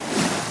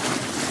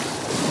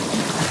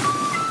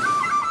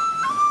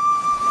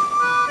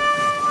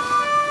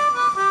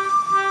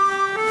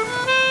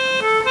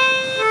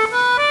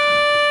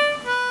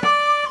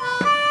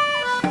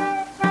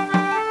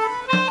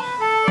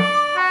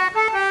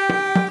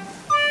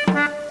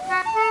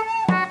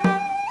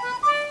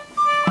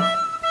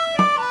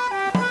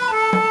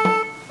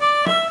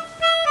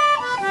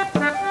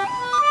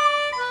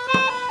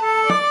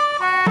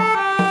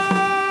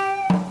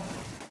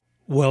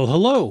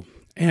Hello,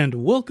 and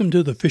welcome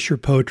to the Fisher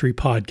Poetry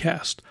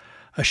Podcast,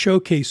 a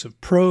showcase of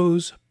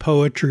prose,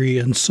 poetry,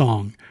 and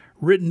song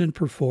written and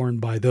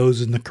performed by those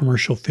in the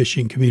commercial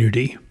fishing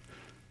community.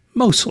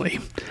 Mostly.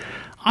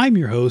 I'm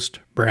your host,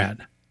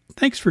 Brad.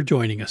 Thanks for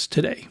joining us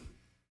today.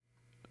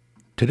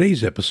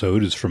 Today's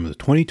episode is from the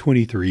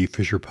 2023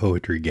 Fisher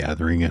Poetry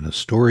Gathering in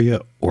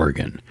Astoria,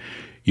 Oregon.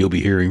 You'll be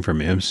hearing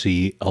from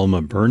MC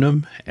Elma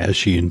Burnham as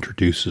she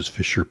introduces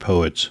Fisher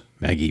poets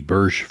Maggie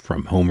Birch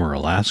from Homer,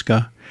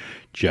 Alaska,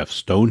 Jeff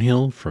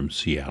Stonehill from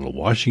Seattle,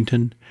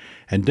 Washington,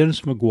 and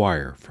Dennis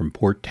McGuire from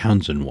Port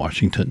Townsend,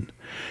 Washington.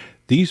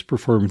 These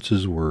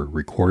performances were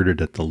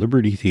recorded at the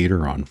Liberty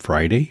Theater on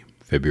Friday,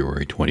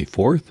 February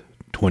 24th,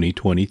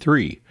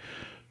 2023.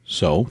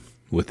 So,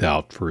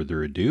 without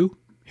further ado,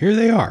 here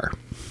they are.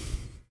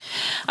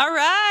 All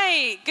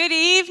right, good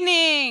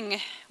evening.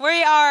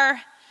 We are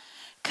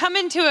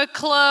coming to a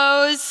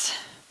close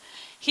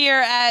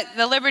here at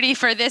the Liberty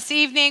for this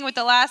evening with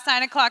the last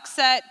 9 o'clock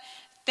set.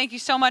 Thank you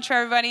so much for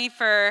everybody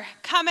for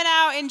coming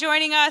out and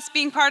joining us,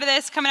 being part of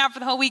this, coming out for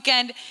the whole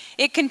weekend.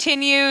 It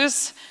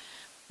continues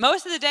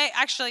most of the day,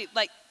 actually,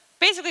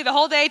 basically the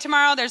whole day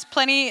tomorrow. There's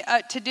plenty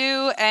to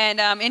do,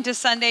 and into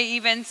Sunday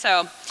even.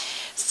 So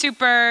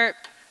super,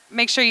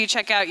 make sure you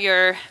check out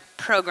your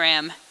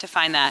program to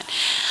find that.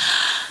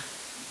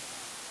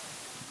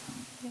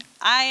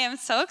 I am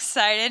so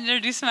excited to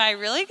introduce my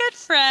really good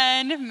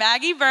friend,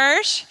 Maggie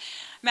Birch.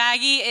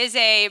 Maggie is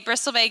a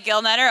Bristol Bay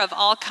gill netter of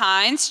all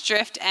kinds,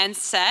 drift and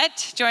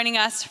set, joining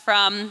us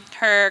from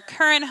her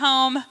current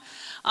home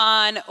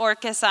on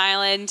Orcas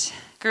Island.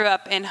 Grew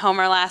up in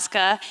Homer,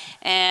 Alaska,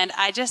 and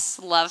I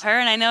just love her,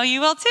 and I know you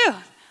will too.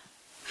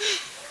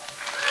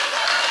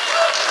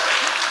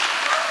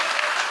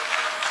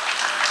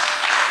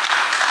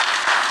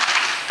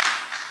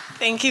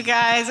 Thank you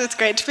guys. It's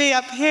great to be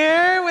up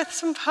here with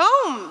some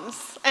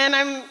poems. And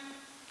I'm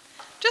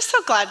just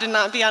so glad to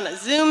not be on a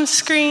Zoom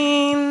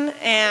screen.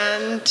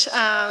 And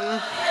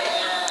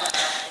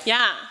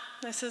yeah,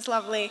 this is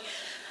lovely.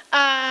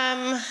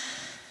 I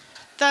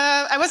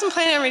wasn't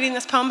planning on reading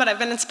this poem, but I've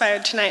been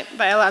inspired tonight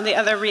by a lot of the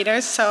other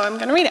readers, so I'm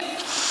going to read it.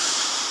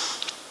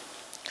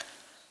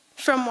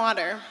 From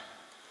Water.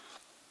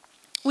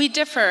 We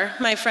differ,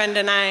 my friend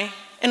and I,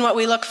 in what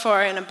we look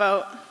for in a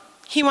boat.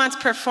 He wants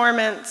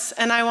performance,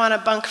 and I want a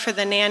bunk for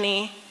the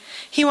nanny.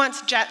 He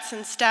wants jets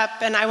and step,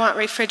 and I want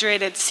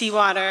refrigerated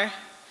seawater.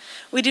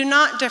 We do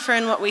not differ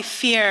in what we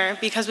fear,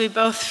 because we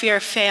both fear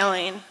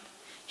failing.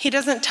 He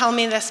doesn't tell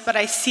me this, but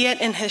I see it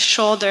in his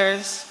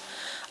shoulders.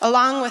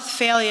 Along with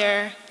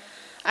failure,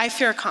 I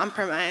fear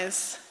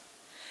compromise.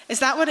 Is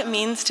that what it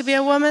means to be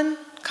a woman?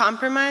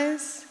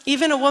 Compromise?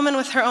 Even a woman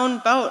with her own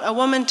boat, a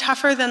woman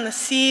tougher than the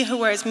sea who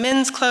wears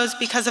men's clothes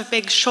because of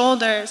big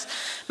shoulders.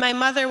 My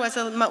mother was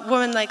a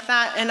woman like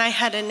that, and I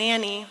had a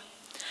nanny.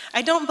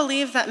 I don't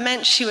believe that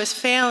meant she was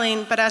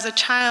failing, but as a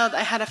child,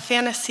 I had a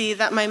fantasy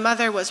that my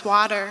mother was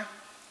water,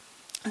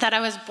 that I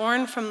was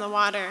born from the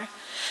water,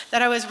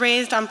 that I was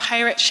raised on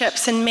pirate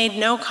ships and made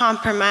no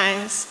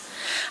compromise.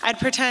 I'd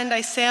pretend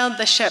I sailed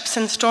the ships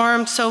in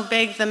storms so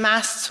big the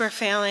masts were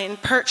failing,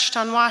 perched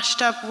on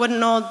washed-up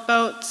wooden old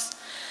boats.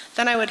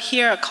 Then I would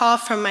hear a call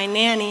from my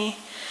nanny,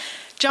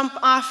 jump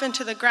off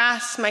into the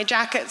grass, my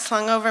jacket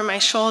slung over my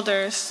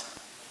shoulders.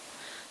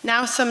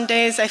 Now some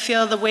days I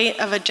feel the weight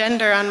of a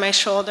gender on my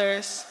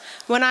shoulders.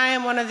 When I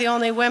am one of the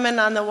only women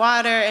on the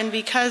water, and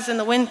because in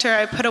the winter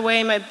I put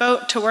away my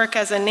boat to work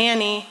as a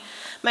nanny,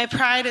 my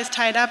pride is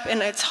tied up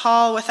in its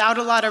hull without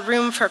a lot of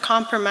room for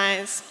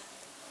compromise.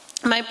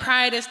 My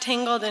pride is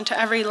tangled into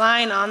every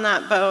line on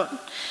that boat,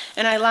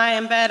 and I lie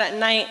in bed at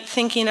night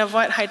thinking of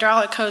what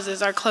hydraulic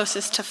hoses are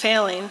closest to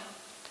failing.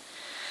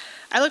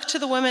 I look to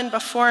the women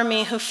before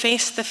me who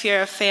face the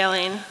fear of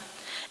failing,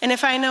 and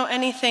if I know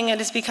anything,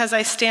 it is because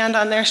I stand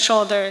on their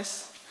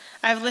shoulders.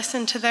 I've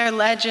listened to their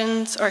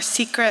legends or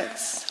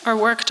secrets or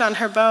worked on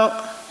her boat.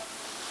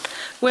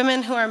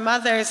 Women who are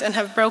mothers and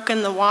have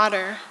broken the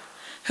water,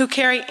 who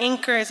carry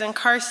anchors and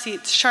car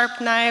seats, sharp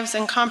knives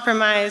and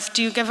compromise.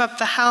 Do you give up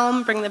the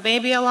helm, bring the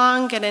baby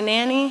along, get a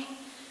nanny?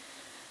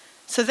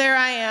 So there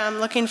I am,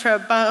 looking for a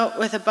boat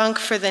with a bunk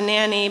for the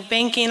nanny,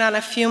 banking on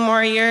a few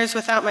more years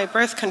without my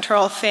birth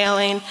control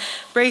failing,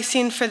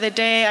 bracing for the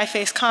day I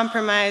face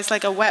compromise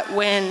like a wet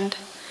wind.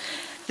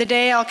 The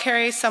day I'll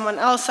carry someone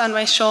else on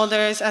my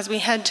shoulders as we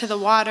head to the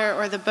water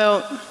or the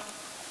boat.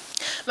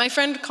 My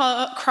friend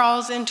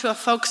crawls into a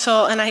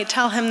forecastle, and I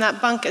tell him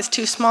that bunk is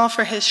too small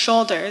for his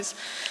shoulders,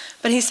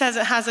 but he says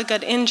it has a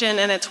good engine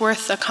and it's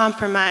worth the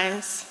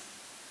compromise.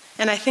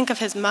 And I think of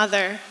his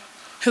mother,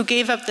 who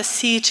gave up the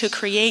sea to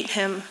create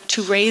him,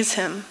 to raise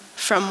him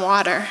from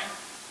water.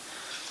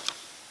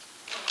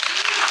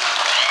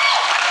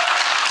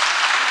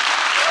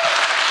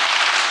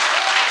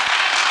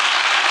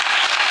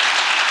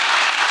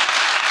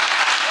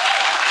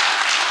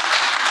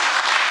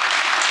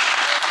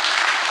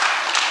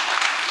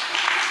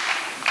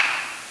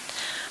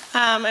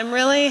 I'm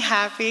really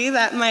happy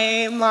that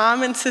my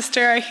mom and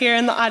sister are here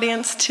in the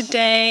audience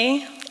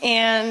today,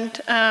 and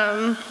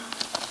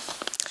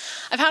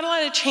I've had a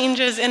lot of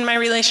changes in my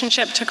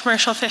relationship to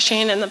commercial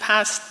fishing in the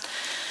past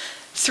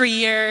 3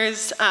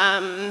 years.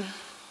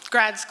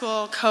 Grad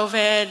school,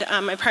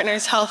 COVID, my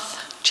partner's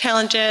health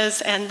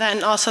challenges, and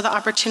then also the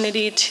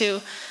opportunity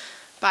to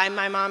buy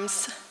my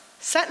mom's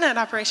set net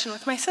operation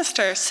with my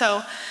sister.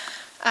 So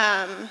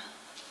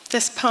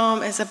this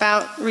poem is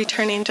about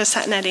returning to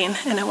set netting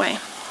in a way.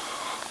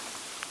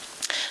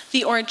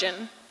 The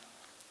origin.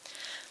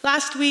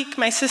 Last week,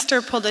 my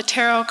sister pulled a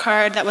tarot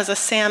card that was a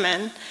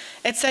salmon.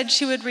 It said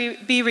she would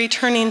be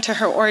returning to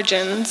her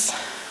origins.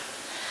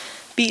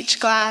 Beach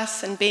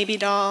glass and baby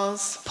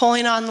dolls,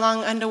 pulling on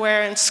long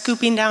underwear and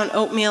scooping down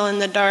oatmeal in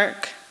the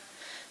dark.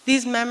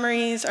 These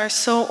memories are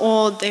so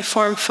old they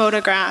form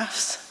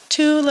photographs.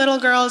 2 little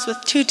girls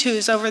with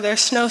tutus over their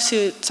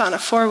snowsuits on a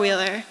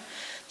 4-wheeler.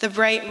 The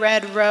bright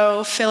red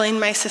row filling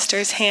my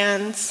sister's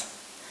hands.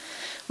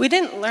 We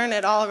didn't learn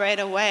it all right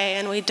away,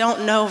 and we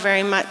don't know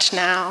very much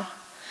now.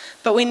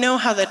 But we know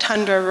how the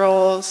tundra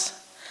rolls,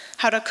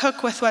 how to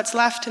cook with what's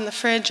left in the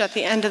fridge at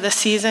the end of the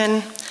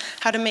season,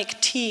 how to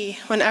make tea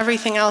when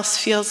everything else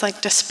feels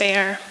like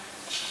despair.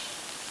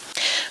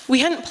 We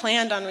hadn't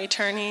planned on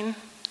returning,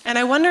 and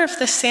I wonder if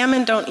the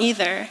salmon don't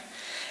either,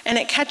 and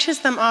it catches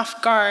them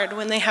off guard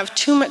when they have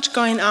too much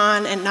going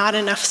on and not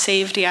enough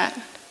saved yet.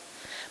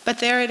 But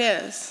there it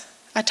is,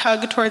 a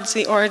tug towards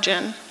the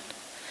origin.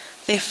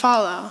 They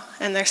follow,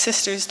 and their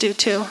sisters do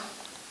too.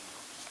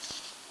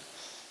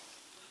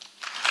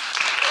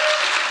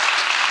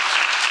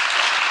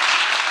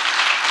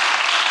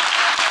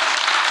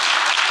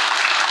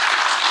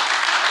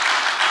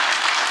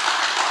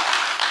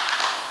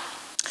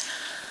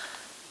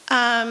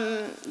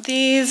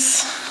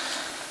 These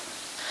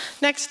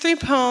next 3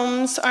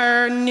 poems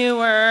are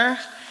newer.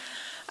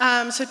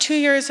 So 2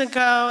 years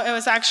ago, it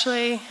was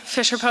actually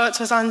Fisher Poets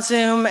was on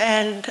Zoom,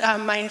 and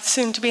my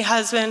soon-to-be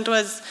husband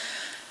was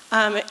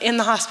in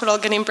the hospital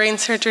getting brain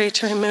surgery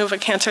to remove a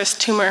cancerous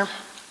tumor.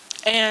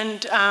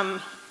 And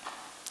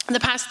the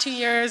past 2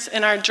 years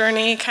in our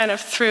journey kind of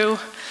through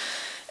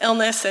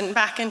illness and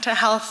back into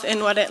health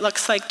and what it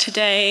looks like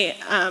today,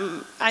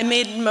 I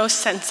made most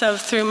sense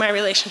of through my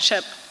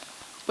relationship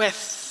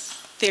with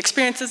the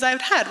experiences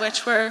I've had,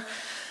 which were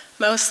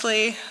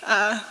mostly,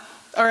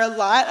 or a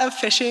lot of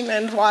fishing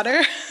and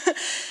water.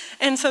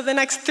 And so the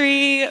next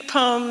 3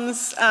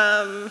 poems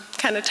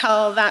kind of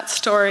tell that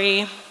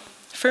story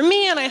for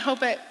me, and I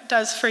hope it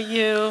does for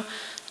you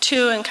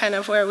too, and kind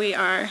of where we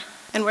are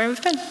and where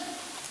we've been.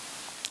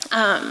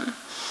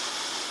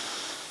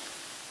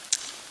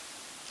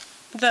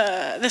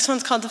 This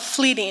one's called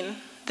Fleeting,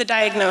 the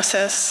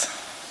Diagnosis.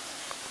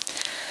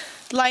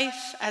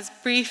 Life as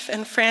brief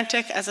and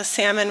frantic as a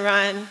salmon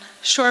run.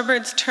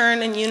 Shorebirds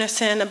turn in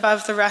unison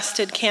above the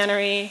rusted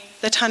cannery.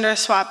 The tundra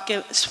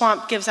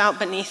swamp gives out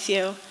beneath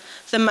you.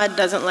 The mud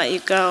doesn't let you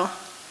go.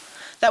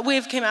 That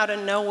wave came out of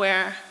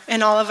nowhere,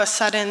 and all of a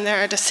sudden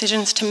there are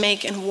decisions to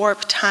make in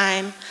warp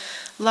time.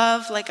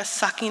 Love like a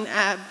sucking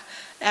ebb,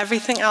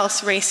 everything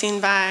else racing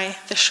by,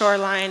 the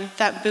shoreline,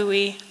 that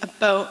buoy, a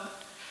boat.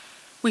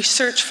 We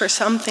search for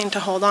something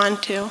to hold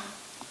on to.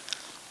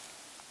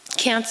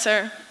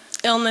 Cancer.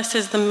 Illness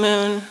is the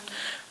moon,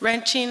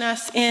 wrenching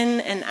us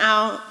in and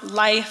out,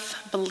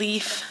 life,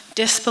 belief,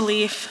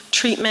 disbelief,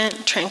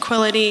 treatment,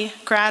 tranquility,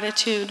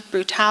 gratitude,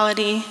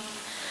 brutality.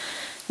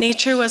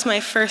 Nature was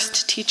my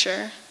first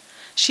teacher.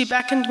 She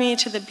beckoned me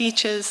to the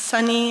beaches,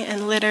 sunny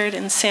and littered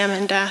in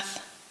salmon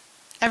death.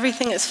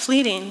 Everything is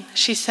fleeting,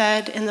 she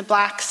said, in the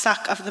black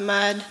suck of the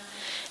mud,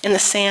 in the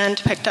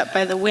sand picked up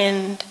by the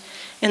wind,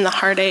 in the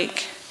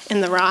heartache,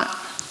 in the rot.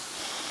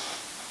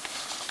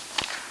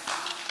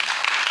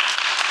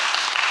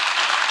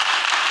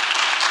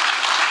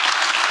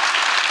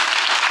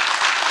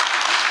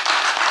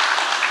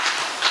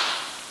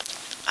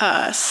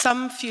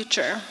 Some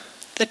future,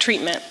 the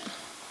treatment.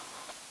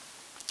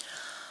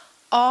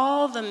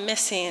 All the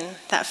missing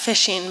that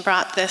fishing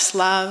brought this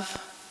love,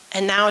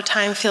 and now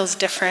time feels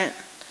different.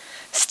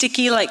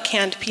 Sticky like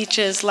canned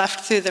peaches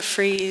left through the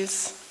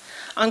freeze.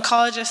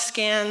 Oncologist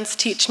scans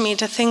teach me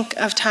to think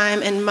of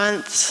time in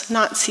months,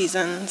 not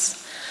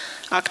seasons.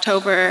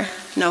 October,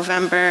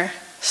 November,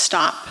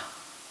 stop.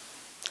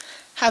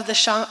 Have the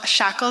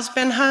shackles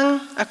been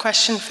hung? A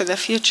question for the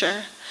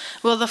future.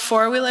 Will the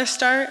 4-wheeler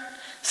start?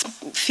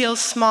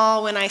 Feels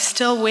small when I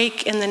still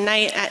wake in the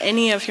night at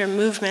any of your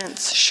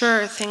movements.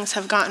 Sure, things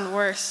have gotten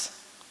worse.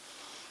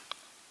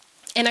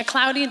 In a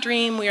cloudy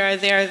dream, we are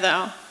there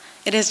though.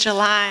 It is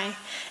July,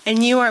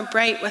 and you are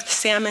bright with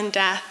salmon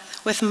death,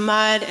 with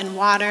mud and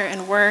water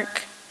and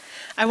work.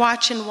 I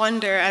watch and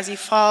wonder as you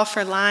fall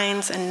for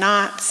lines and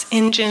knots,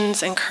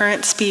 engines and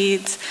current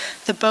speeds,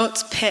 the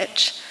boats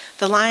pitch,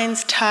 the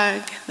lines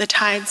tug, the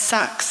tide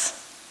sucks,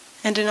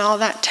 and in all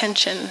that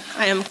tension,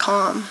 I am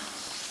calm.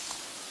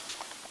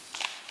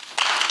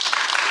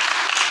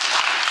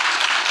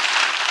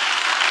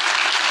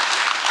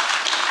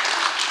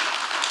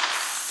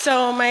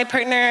 So my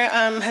partner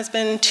has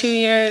been 2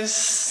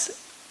 years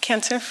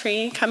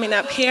cancer-free, coming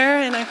up here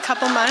in a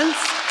couple months.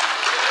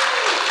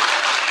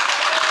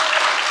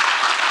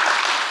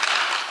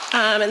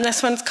 And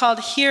this one's called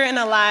Here and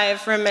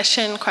Alive,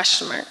 Remission, ?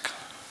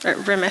 Or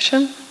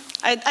remission?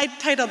 I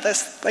titled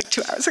this like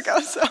 2 hours ago,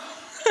 so.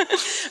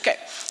 Okay,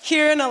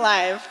 Here and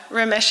Alive,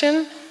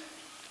 Remission.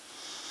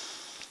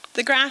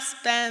 The grass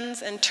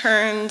bends and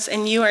turns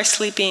and you are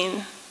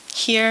sleeping,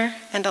 here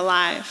and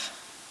alive.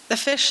 The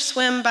fish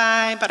swim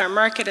by, but our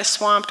market is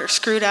swamped or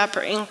screwed up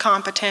or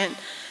incompetent.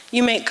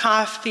 You make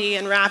coffee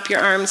and wrap your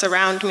arms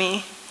around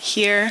me,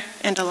 here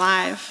and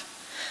alive.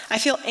 I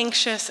feel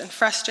anxious and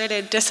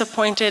frustrated,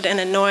 disappointed and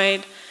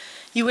annoyed.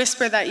 You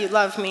whisper that you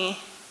love me,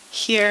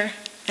 here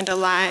and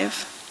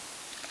alive.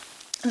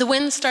 The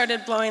wind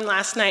started blowing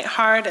last night,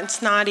 hard and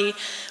snotty.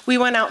 We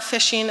went out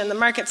fishing and the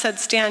market said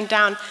stand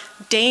down.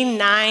 Day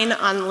 9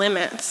 on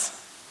limits.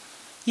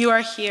 You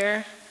are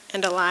here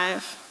and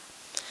alive.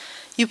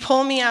 You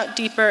pull me out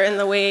deeper in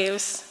the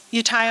waves.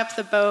 You tie up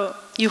the boat.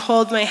 You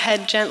hold my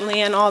head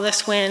gently in all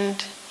this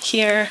wind,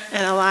 here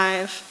and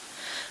alive.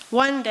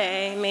 One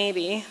day,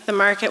 maybe, the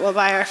market will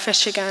buy our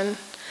fish again.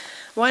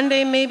 One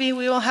day, maybe,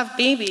 we will have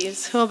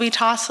babies who will be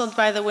tousled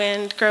by the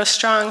wind, grow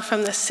strong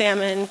from the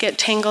salmon, get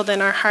tangled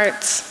in our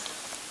hearts.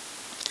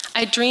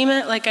 I dream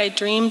it like I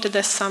dreamed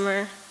this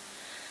summer,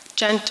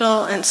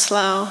 gentle and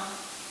slow.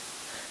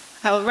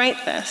 I will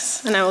write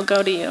this, and I will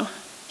go to you,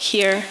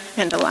 here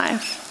and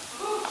alive.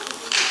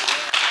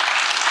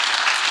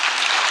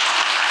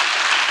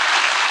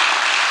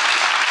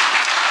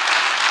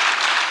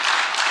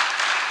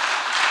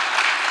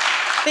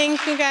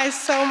 Thank you guys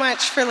so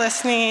much for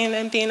listening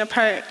and being a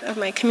part of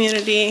my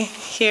community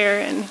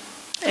here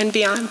and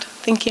beyond.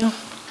 Thank you.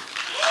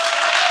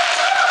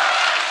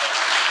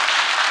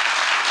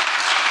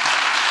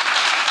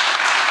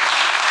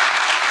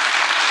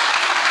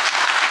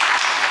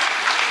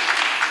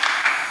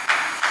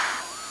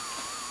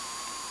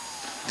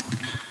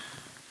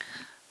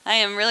 I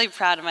am really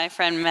proud of my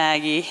friend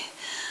Maggie.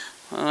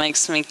 It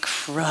makes me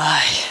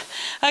cry.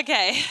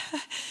 Okay.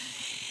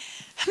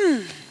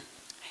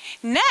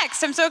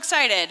 Next, I'm so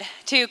excited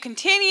to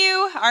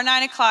continue our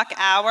 9 o'clock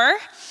hour.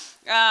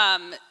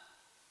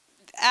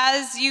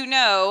 As you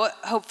know,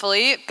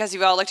 hopefully, because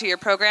you've all looked at your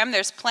program,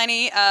 there's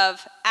plenty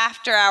of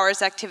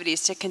after-hours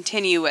activities to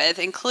continue with,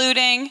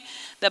 including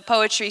the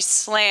Poetry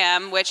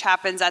Slam, which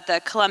happens at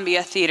the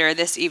Columbia Theater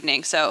this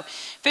evening. So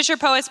Fisher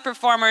Poets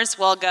performers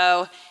will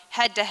go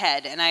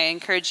head-to-head, and I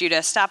encourage you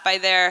to stop by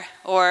there,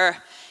 or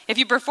if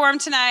you perform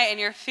tonight and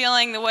you're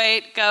feeling the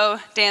weight, go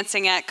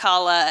dancing at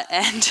Kala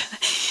and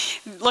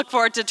look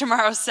forward to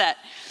tomorrow's set.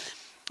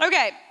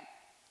 Okay,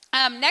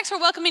 next we're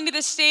welcoming to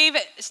the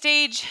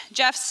stage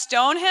Jeff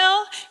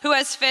Stonehill, who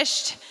has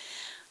fished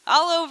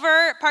all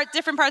over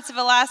different parts of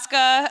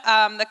Alaska,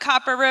 the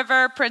Copper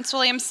River, Prince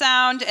William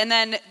Sound, and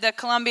then the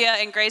Columbia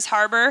and Grays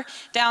Harbor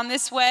down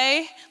this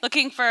way,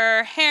 looking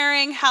for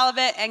herring,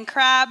 halibut, and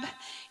crab.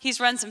 He's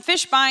run some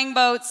fish buying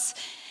boats.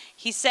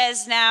 He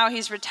says now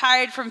he's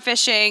retired from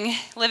fishing,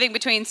 living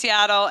between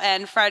Seattle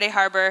and Friday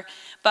Harbor,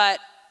 but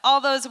all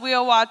those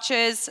wheel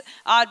watches,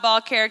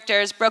 oddball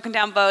characters, broken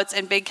down boats,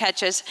 and big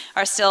catches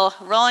are still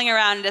rolling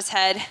around in his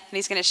head, and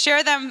he's gonna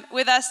share them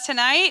with us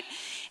tonight.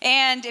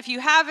 And if you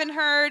haven't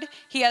heard,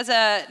 he has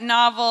a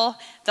novel,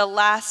 The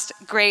Last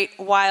Great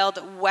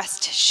Wild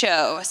West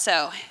Show.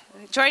 So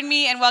join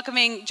me in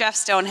welcoming Jeff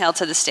Stonehill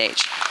to the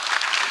stage.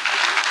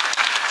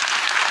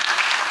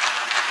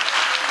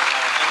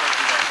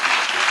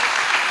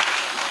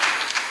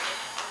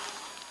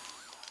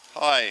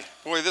 Hi.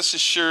 Boy, this is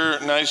sure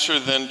nicer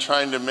than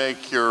trying to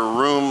make your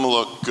room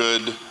look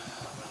good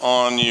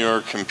on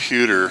your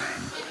computer,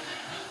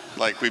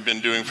 like we've been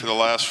doing for the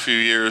last few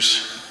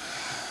years.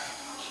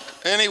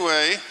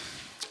 Anyway,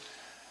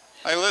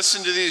 I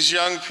listen to these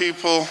young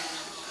people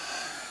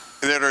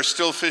that are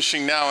still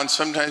fishing now, and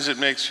sometimes it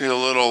makes me a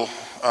little,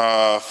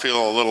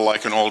 feel a little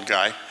like an old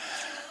guy.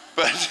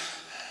 But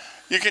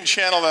you can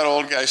channel that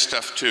old guy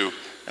stuff too.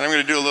 And I'm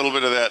gonna do a little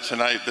bit of that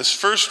tonight. This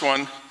first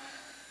one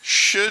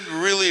should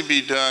really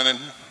be done and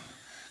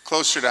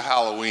closer to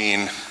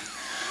Halloween.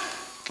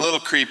 A little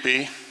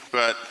creepy,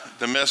 but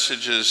the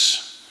message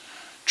is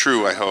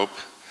true, I hope.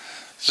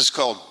 This is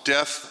called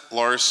Death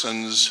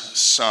Larson's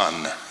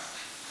Son.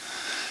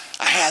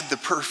 I had the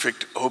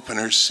perfect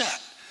opener set.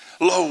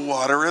 Low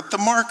water at the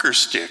marker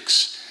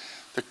sticks.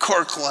 The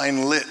cork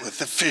line lit with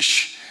the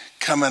fish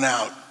coming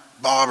out.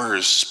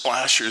 Bobbers,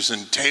 splashers,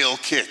 and tail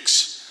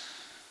kicks.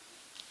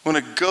 When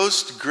a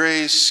ghost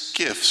gray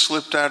skiff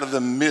slipped out of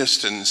the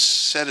mist and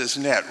set his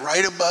net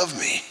right above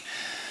me.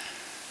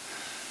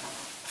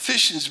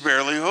 Fishing's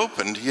barely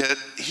opened, yet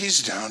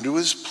he's down to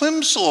his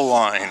plimsoll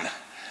line.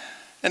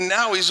 And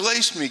now he's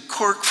laced me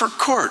cork for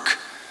cork.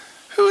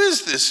 Who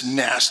is this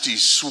nasty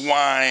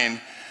swine?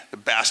 The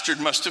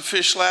bastard must have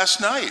fished last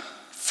night,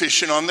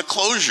 fishing on the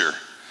closure.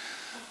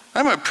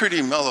 I'm a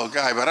pretty mellow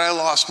guy, but I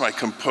lost my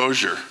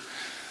composure.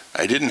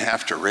 I didn't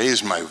have to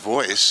raise my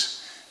voice.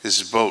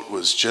 His boat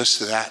was just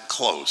that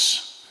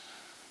close.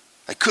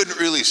 I couldn't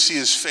really see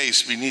his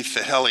face beneath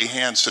the Helly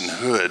Hansen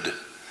hood.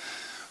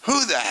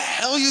 Who the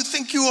hell you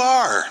think you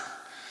are?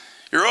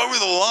 You're over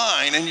the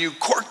line and you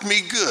corked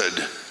me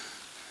good.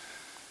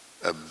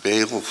 a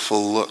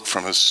baleful look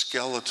from a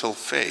skeletal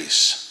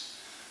face.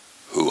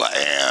 Who I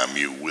am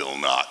you will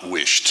not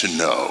wish to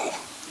know.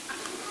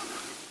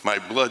 My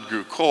blood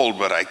grew cold,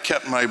 but I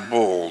kept my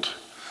bold.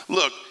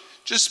 Look,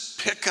 just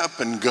pick up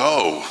and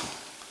go.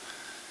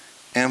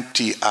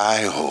 Empty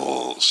eye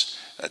holes,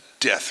 a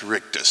death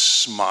rictus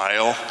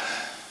smile.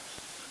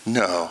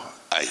 No,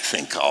 I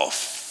think I'll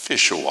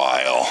fish a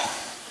while.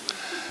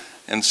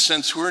 And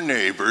since we're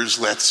neighbors,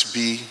 let's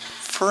be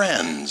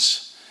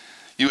friends.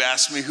 You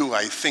ask me who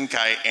I think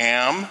I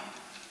am?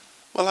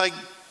 Well, I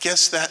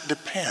guess that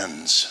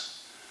depends.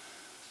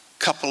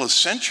 Couple of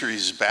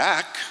centuries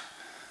back,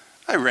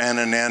 I ran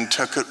a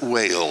Nantucket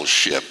whale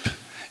ship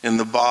in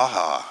the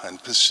Baja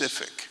and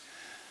Pacific.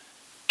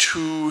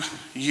 2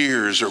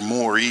 years or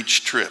more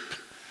each trip.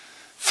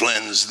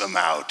 Flens them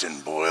out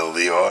and boil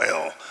the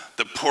oil.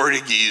 The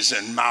Portuguese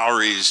and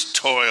Maoris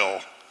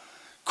toil.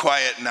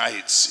 Quiet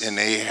nights in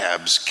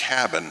Ahab's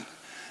cabin,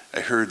 I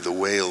heard the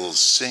whales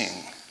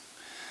sing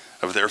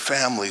of their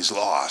families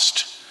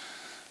lost,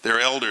 their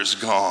elders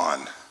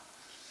gone,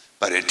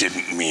 but it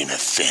didn't mean a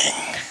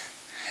thing.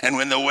 And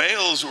when the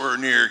whales were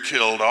near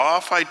killed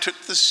off, I took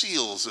the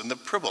seals and the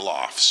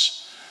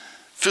pribilofs,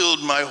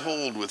 filled my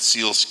hold with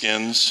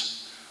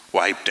sealskins,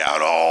 wiped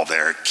out all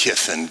their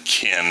kith and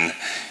kin.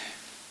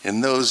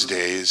 In those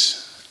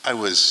days, I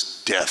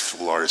was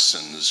Death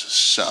Larson's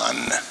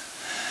son.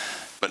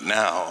 But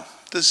now,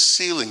 the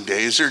sealing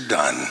days are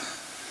done.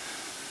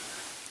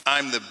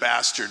 I'm the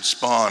bastard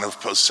spawn of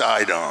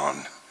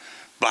Poseidon.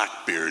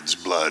 Blackbeard's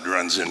blood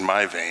runs in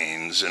my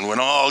veins, and when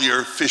all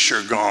your fish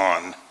are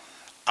gone,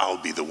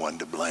 I'll be the one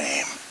to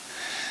blame.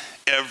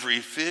 Every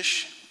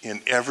fish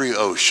in every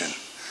ocean,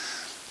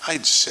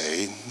 I'd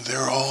say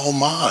they're all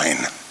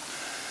mine.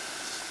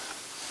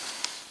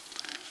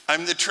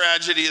 I'm the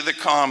tragedy of the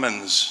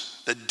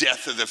commons, the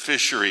death of the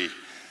fishery.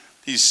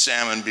 These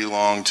salmon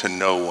belong to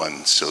no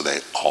one, so they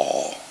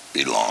all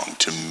belong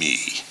to me.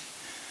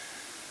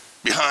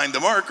 Behind the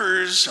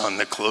markers on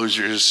the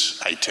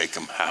closures, I take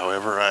them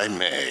however I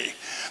may.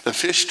 The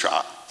fish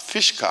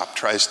cop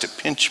tries to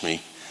pinch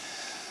me,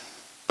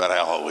 but I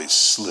always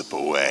slip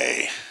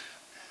away.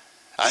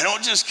 I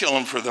don't just kill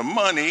them for the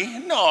money.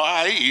 No,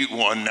 I eat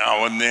one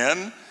now and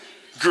then.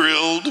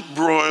 Grilled,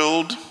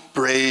 broiled,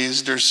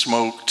 braised, or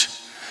smoked.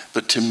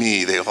 But to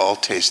me, they all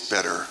taste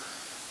better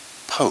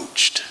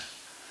poached.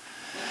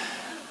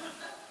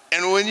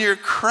 And when you're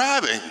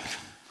crabbing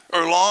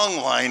or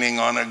long-lining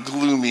on a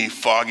gloomy,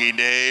 foggy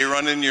day,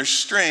 running your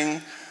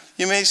string,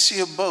 you may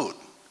see a boat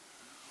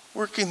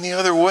working the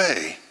other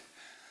way,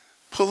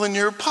 pulling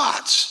your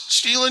pots,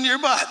 stealing your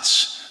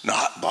butts,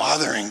 not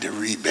bothering to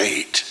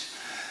rebait,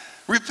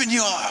 ripping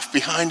you off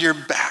behind your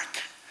back,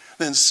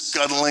 then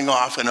scuttling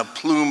off in a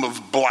plume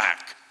of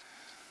black.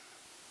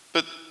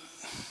 But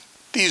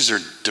these are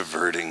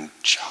diverting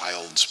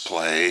child's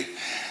play.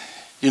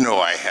 You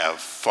know I have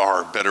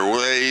far better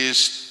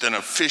ways than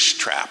a fish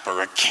trap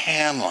or a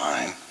can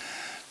line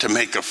to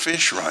make a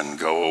fish run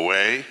go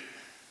away.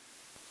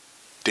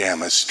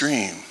 Dam a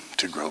stream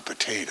to grow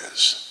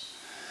potatoes.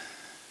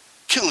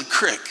 Kill a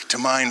crick to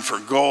mine for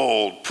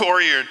gold.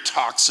 Pour your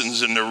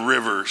toxins in the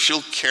river.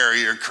 She'll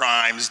carry your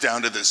crimes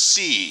down to the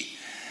sea.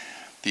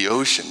 The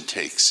ocean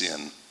takes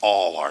in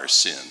all our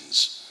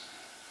sins,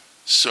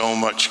 so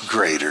much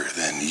greater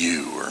than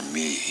you or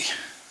me.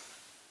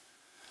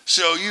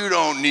 So you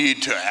don't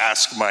need to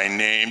ask my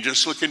name,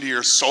 just look into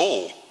your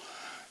soul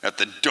at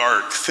the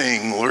dark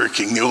thing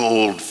lurking, the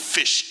old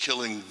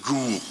fish-killing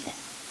ghoul.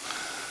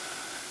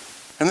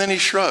 And then he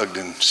shrugged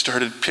and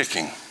started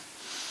picking.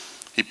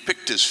 He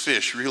picked his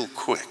fish real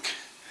quick,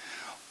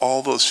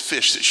 all those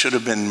fish that should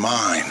have been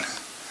mine.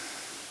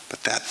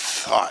 But that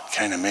thought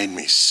kind of made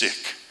me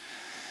sick.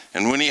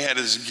 And when he had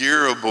his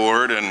gear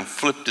aboard and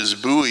flipped his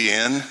buoy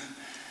in,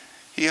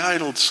 he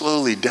idled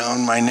slowly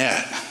down my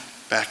net,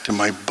 back to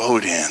my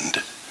boat end.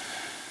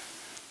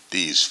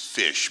 These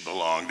fish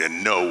belong to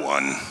no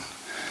one.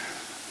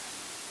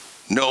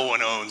 No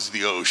one owns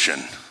the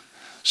ocean,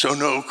 so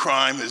no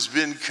crime has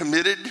been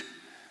committed.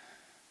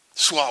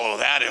 Swallow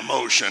that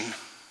emotion.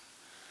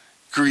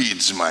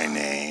 Greed's my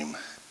name,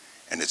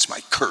 and it's my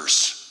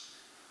curse.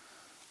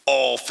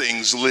 All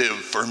things live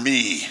for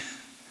me,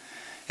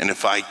 and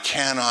if I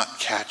cannot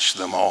catch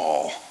them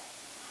all,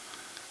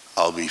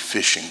 I'll be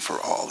fishing for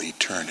all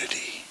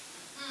eternity.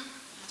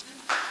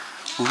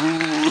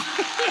 Ooh.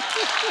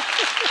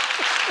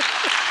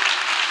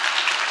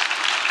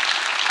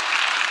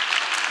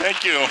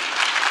 Thank you.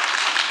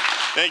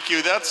 Thank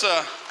you. That's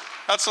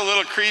a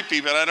little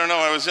creepy, but I don't know.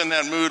 I was in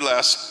that mood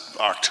last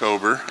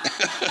October.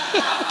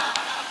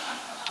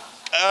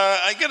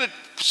 I got to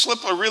slip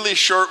a really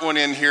short one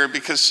in here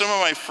because some of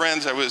my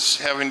friends I was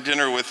having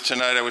dinner with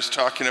tonight, I was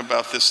talking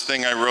about this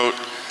thing I wrote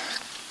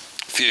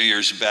a few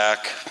years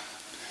back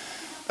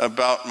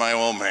about my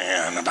old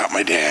man, about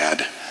my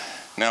dad.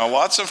 Now,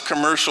 lots of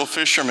commercial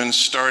fishermen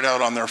start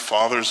out on their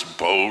father's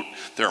boat.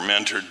 They're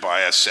mentored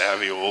by a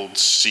savvy old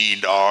sea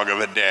dog of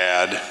a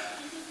dad.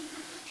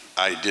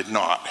 I did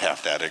not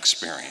have that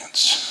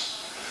experience.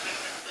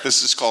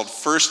 This is called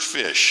First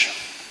Fish.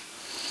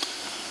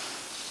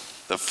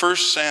 The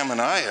first salmon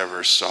I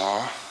ever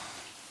saw,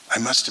 I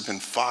must have been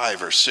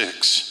 5 or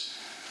 6.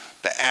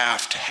 The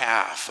aft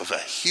half of a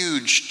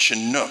huge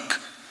Chinook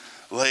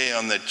lay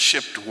on the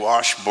chipped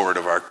washboard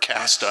of our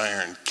cast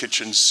iron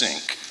kitchen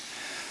sink.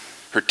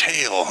 Her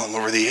tail hung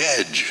over the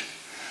edge,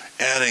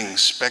 adding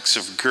specks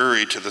of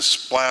gurry to the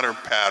splatter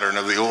pattern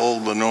of the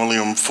old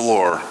linoleum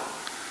floor.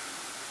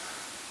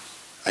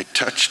 I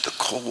touched the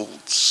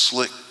cold,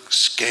 slick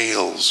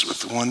scales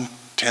with one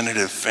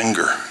tentative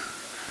finger.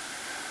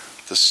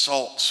 The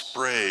salt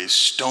spray,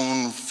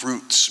 stone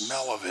fruit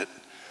smell of it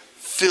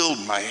filled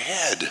my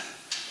head.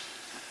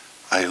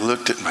 I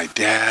looked at my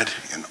dad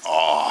in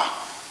awe.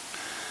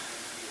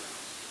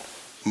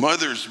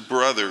 Mother's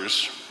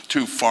brothers,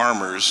 2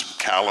 farmers,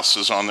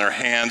 calluses on their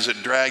hands,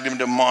 had dragged him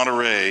to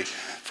Monterey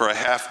for a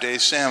half-day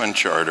salmon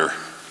charter.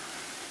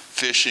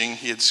 Fishing,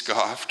 he had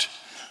scoffed.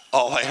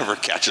 All I ever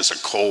catch is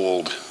a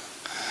cold.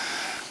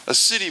 A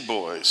city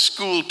boy,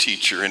 school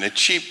teacher in a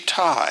cheap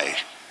tie.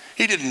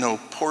 He didn't know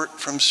port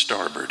from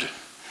starboard.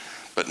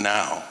 But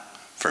now,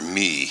 for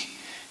me,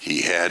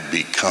 he had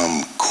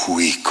become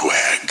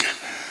Queequeg,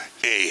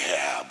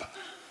 Ahab,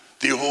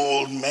 the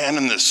old man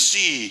in the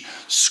sea,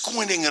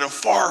 squinting at a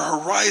far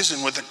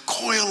horizon with a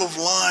coil of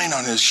line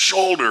on his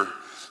shoulder,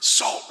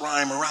 salt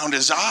rime around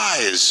his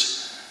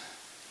eyes.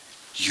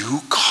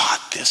 "You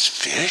caught this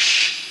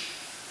fish?"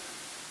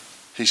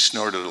 He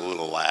snorted a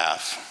little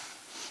laugh.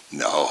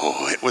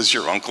 "No, it was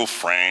your Uncle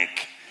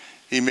Frank.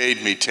 He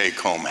made me take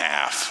home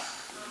half."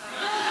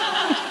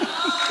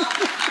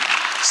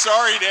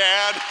 Sorry,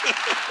 Dad.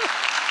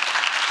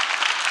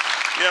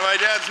 Yeah, my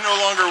dad's no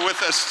longer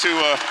with us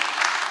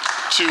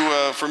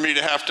for me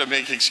to have to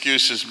make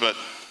excuses, but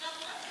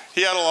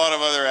he had a lot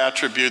of other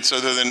attributes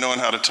other than knowing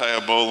how to tie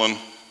a bowline.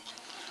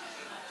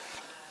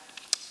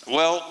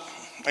 Well,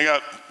 I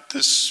got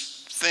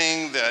this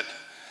thing that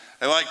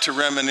I like to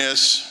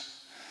reminisce,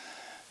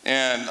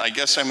 and I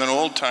guess I'm an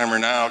old timer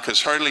now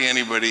because hardly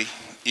anybody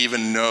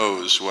even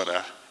knows what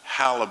a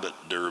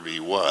halibut derby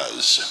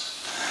was.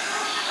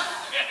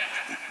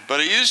 But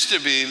it used to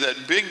be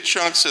that big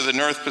chunks of the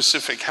North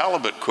Pacific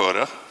halibut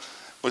quota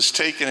was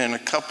taken in a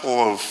couple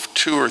of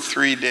 2 or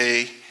 3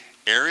 day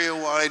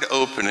area-wide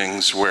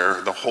openings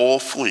where the whole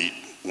fleet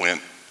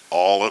went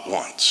all at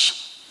once.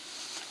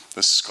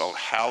 This is called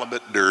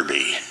halibut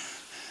derby.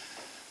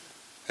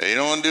 They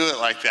don't do it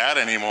like that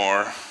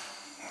anymore.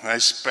 I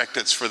expect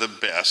it's for the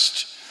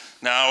best.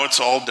 Now it's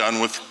all done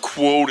with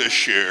quota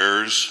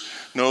shares,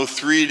 no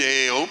 3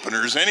 day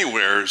openers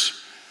anywheres.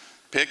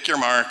 Pick your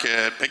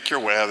market, pick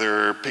your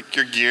weather, pick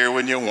your gear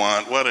when you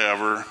want,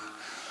 whatever.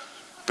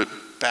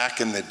 But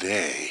back in the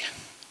day,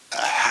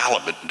 a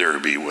halibut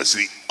derby was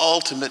the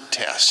ultimate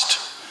test.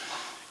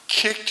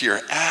 Kicked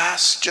your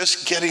ass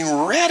just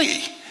getting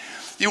ready.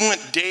 You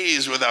went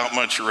days without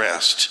much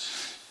rest.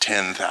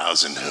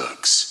 10,000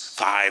 hooks,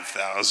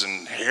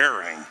 5,000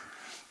 herring,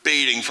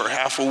 baiting for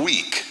half a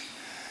week.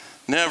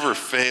 Never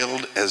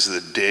failed as the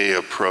day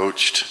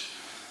approached,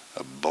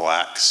 a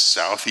black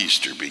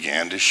southeaster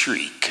began to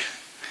shriek.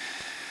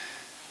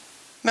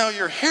 Now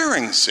your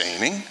herring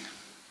seining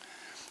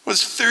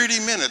was 30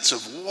 minutes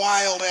of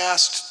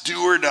wild-ass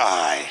do or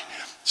die.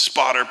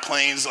 Spotter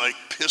planes like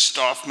pissed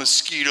off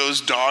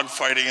mosquitoes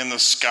dogfighting in the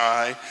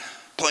sky,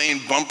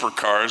 playing bumper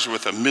cars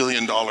with $1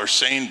 million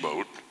seine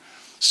boat,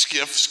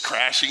 skiffs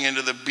crashing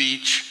into the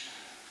beach,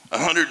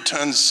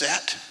 100-ton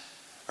set,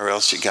 or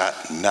else you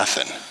got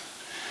nothing.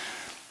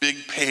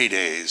 Big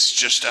paydays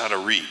just out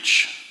of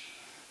reach.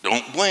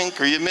 Don't blink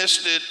or you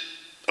missed it,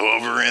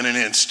 over in an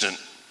instant.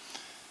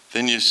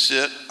 Then you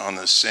sit on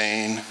the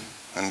seine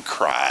and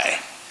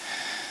cry.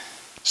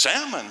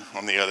 Salmon,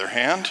 on the other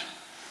hand,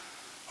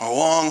 a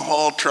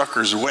long-haul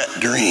trucker's wet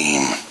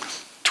dream.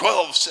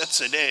 12 sets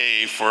a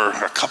day for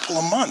a couple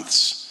of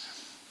months.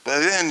 By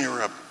then you're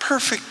a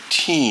perfect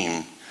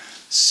team,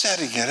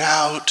 setting it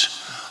out,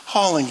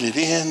 hauling it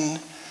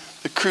in.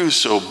 The crew's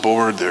so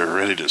bored they're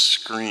ready to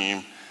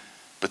scream,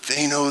 but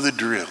they know the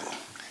drill.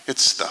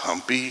 It's the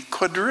humpy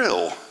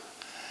quadrille.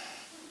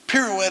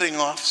 Pirouetting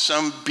off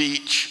some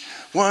beach,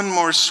 one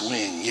more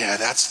swing, yeah,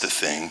 that's the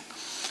thing.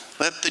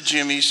 Let the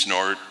jimmy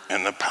snort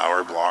and the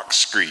power block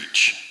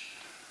screech.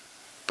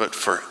 But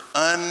for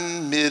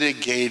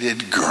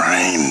unmitigated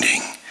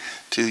grinding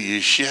till you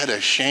shed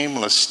a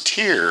shameless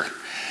tear,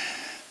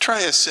 try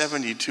a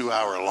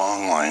 72-hour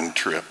longline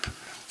trip,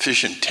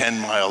 fishing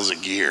 10 miles a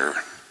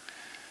gear.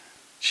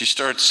 She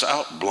starts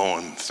out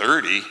blowing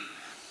 30,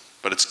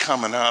 but it's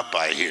coming up,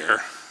 I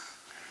hear.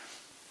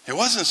 It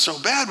wasn't so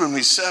bad when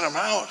we set them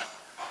out,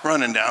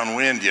 running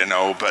downwind, you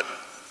know, but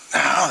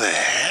how the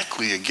heck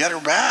will you get her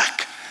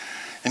back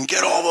and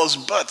get all those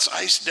butts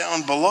iced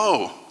down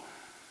below?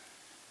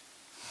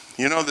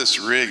 You know, this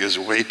rig is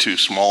way too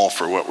small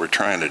for what we're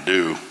trying to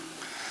do.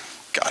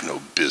 Got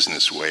no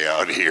business way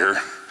out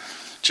here,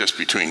 just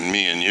between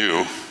me and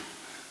you.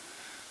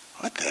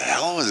 What the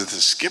hell was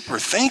the skipper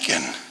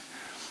thinking?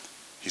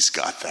 He's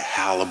got the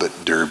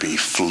halibut derby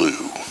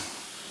flu.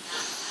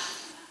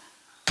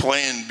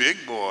 Playing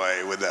big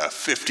boy with a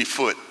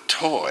 50-foot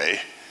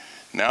toy.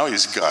 Now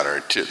he's got our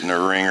tit in the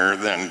ringer,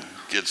 then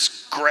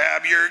It's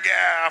grab your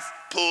gaff,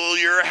 pull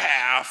your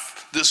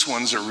half. This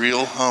one's a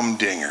real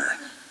humdinger.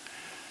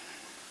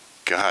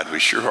 God, we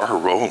sure are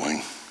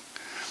rolling.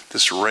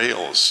 This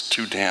rail's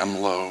too damn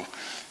low.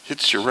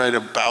 Hits you right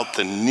about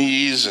the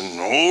knees and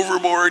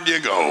overboard you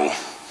go.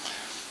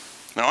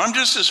 Now, I'm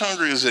just as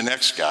hungry as the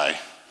next guy,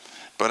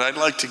 but I'd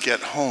like to get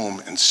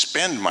home and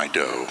spend my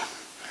dough.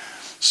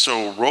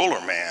 So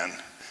Roller Man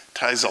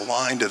ties a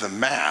line to the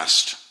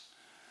mast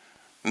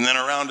and then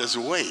around his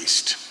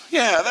waist.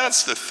 Yeah,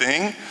 that's the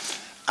thing.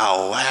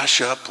 I'll lash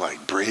up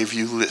like brave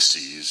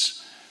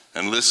Ulysses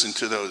and listen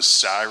to those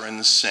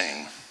sirens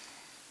sing.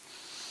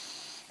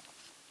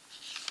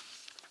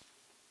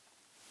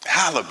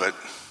 Halibut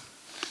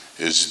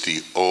is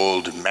the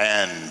old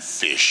man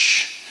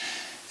fish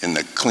in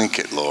the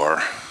Tlingit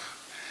lore,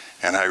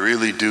 and I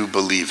really do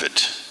believe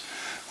it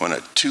when a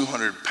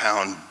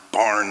 200-pound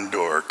barn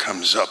door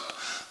comes up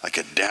like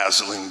a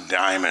dazzling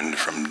diamond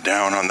from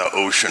down on the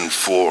ocean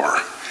floor,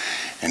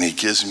 and he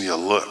gives me a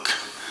look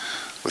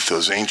with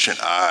those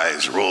ancient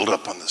eyes rolled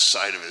up on the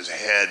side of his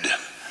head.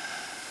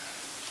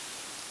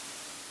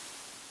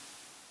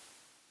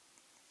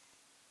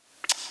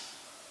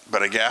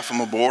 But I gaff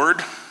him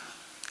aboard,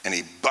 and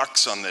he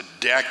bucks on the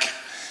deck,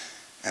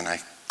 and I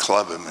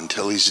club him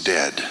until he's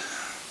dead.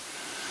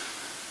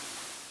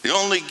 You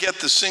only get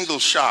the single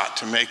shot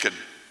to make a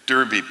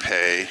derby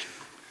pay.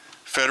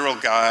 Federal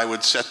guy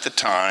would set the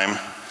time,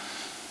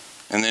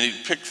 and then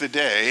he'd pick the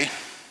day,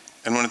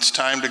 and when it's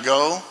time to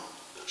go,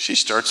 she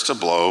starts to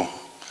blow.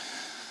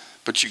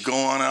 But you go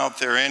on out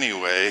there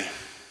anyway.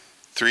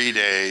 3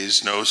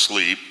 days, no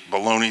sleep,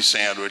 bologna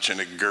sandwich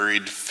and a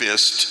gurried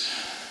fist.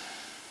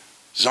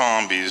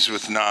 Zombies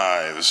with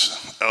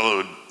knives,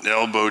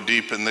 elbow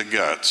deep in the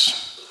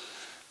guts,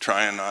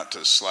 trying not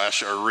to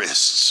slash our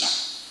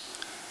wrists.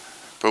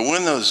 But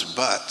when those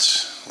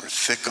butts were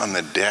thick on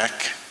the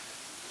deck,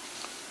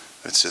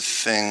 it's a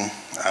thing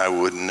I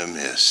wouldn't have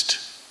missed.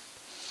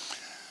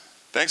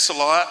 Thanks a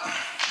lot.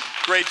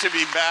 Great to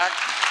be back.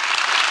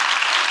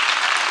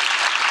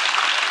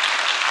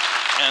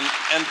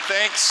 And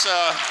thanks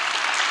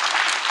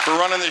for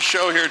running the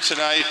show here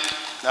tonight.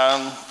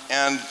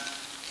 And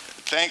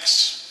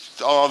thanks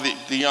to all the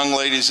young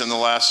ladies in the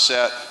last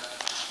set.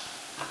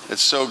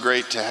 It's so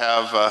great to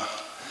have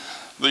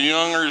the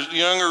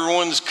younger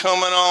ones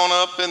coming on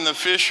up in the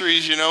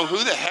fisheries. You know,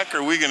 who the heck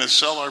are we going to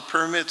sell our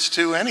permits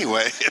to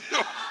anyway if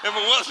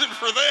it wasn't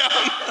for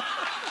them?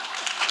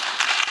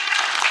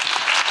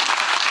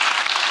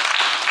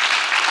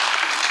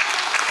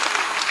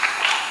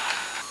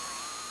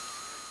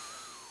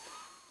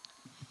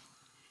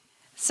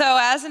 So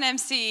as an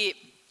MC,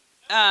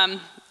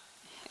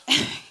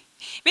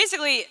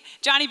 basically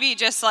Johnny B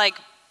just like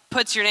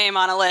puts your name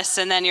on a list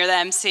and then you're the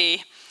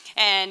MC.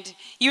 And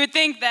you would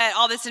think that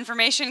all this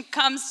information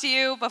comes to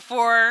you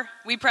before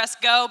we press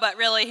go, but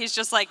really he's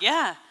just like,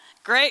 yeah,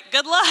 great,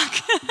 good luck.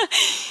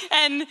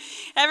 And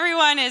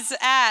everyone is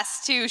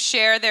asked to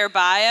share their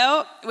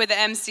bio with the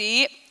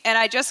MC, and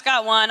I just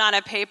got one on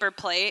a paper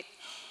plate.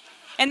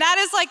 And that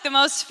is like the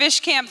most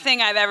fish camp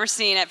thing I've ever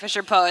seen at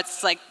Fisher Poets.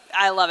 It's like,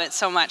 I love it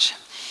so much.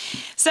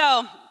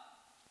 So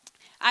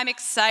I'm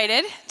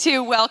excited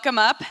to welcome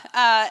up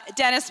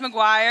Dennis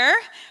McGuire,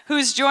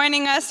 who's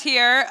joining us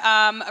here,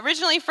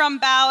 originally from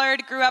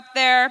Ballard, grew up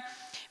there,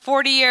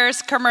 40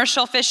 years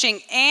commercial fishing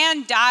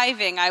and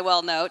diving, I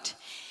will note.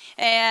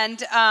 And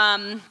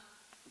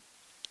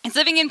he's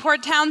living in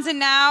Port Townsend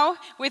now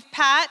with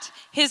Pat,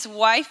 his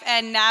wife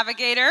and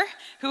navigator,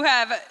 who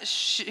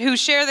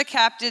share the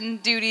captain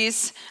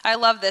duties. I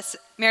love this.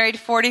 Married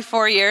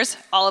 44 years,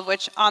 all of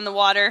which on the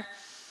water.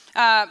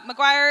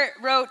 McGuire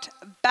wrote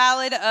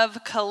Ballad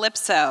of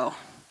Calypso.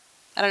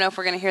 I don't know if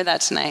we're going to hear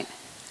that tonight.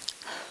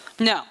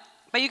 No,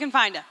 but you can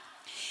find it.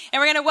 And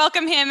we're going to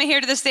welcome him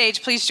here to the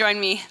stage. Please join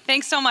me.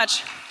 Thanks so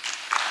much.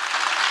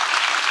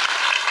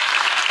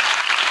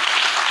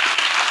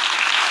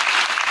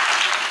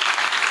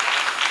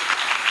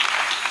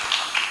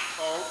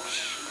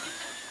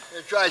 Folks,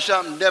 let's try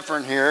something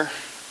different here.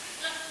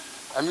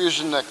 I'm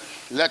using the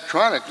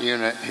electronic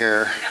unit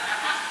here.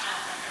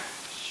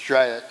 Let's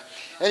try it.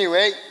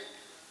 Anyway,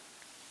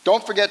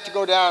 don't forget to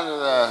go down to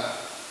the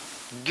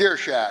gear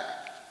shack.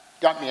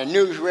 Got me a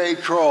new ray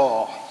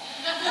troll.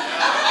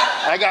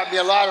 I got me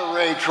a lot of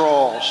ray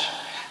trolls.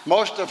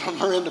 Most of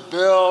them are in the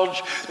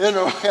bilge,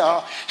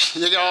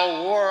 they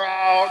all wore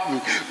out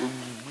and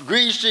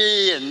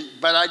greasy,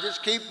 but I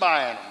just keep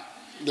buying them.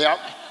 Yep.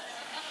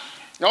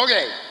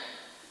 Okay,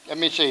 let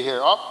me see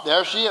here. Oh,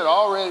 there, see, it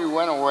already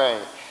went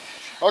away.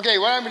 Okay,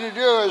 what I'm going to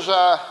do is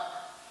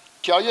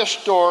tell you a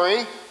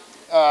story.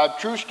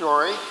 True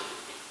story,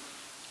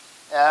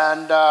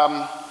 and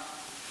I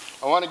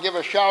want to give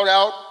a shout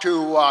out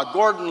to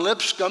Gordon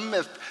Lipscomb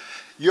if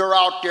you're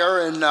out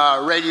there in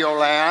Radio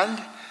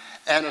Land,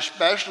 and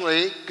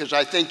especially, because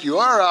I think you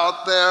are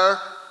out there,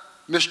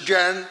 Miss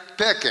Jen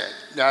Pickett.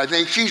 I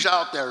think she's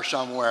out there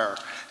somewhere.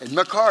 And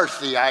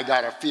McCarthy, I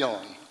got a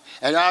feeling.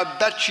 And I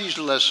bet she's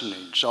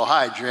listening, so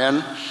hi,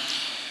 Jen.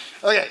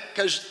 Okay,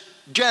 because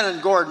Jen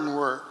and Gordon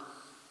were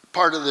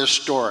part of this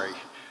story.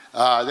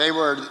 They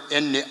were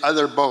in the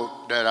other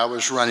boat that I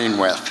was running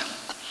with.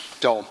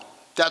 So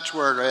that's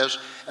where it is.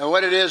 And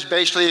what it is,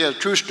 basically a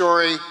true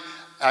story.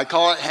 I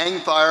call it Hang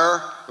Fire,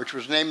 which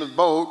was the name of the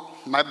boat,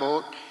 my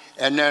boat.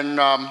 And then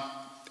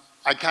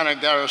I kind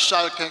of got a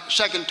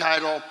second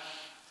title,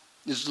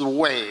 is The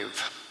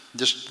Wave,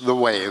 just The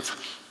Wave.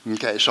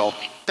 Okay, so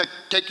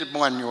take the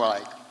one you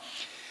like.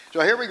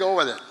 So here we go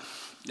with it.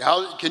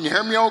 Can you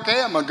hear me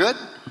okay? Am I good?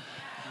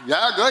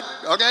 Yeah, good.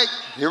 Okay,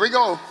 here we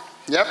go.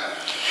 Yep.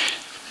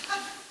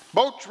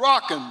 Boat's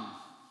rocking.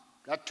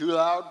 Not too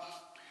loud.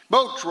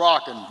 Boat's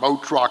rocking.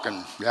 Boat's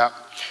rocking. Yeah.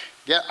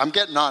 I'm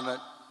getting on it.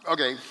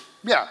 Okay.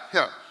 Yeah.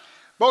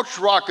 Boat's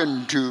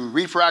rocking to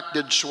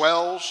refracted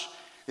swells.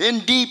 In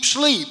deep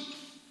sleep,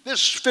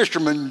 this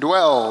fisherman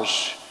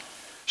dwells.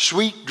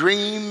 Sweet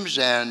dreams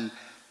and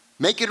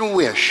making a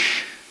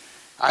wish.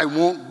 I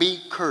won't be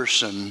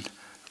cursing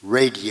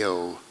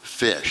radio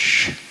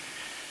fish.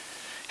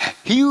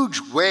 Huge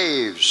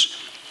waves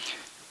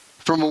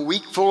from a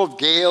week full of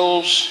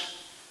gales.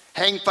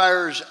 Hang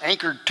Fire's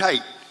anchored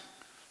tight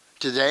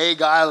to the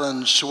Egg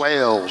Island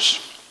swales.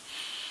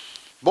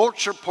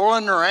 Boats are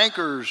pulling their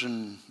anchors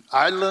and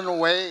idling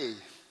away,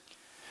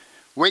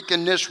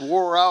 waking this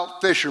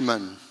wore-out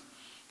fisherman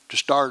to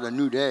start a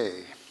new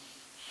day.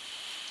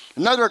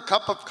 Another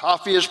cup of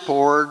coffee is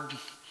poured,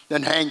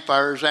 then Hang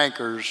Fire's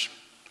anchors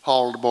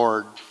hauled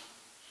aboard.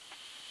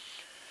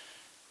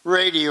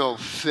 Radio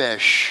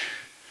fish.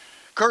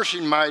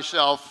 Cursing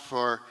myself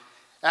for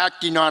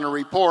acting on a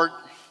report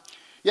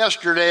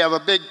yesterday of a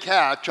big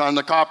catch on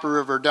the Copper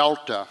River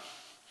Delta.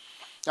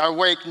 I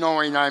wake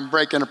knowing I'm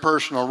breaking a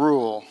personal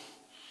rule.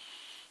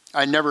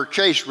 I never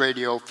chase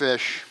radio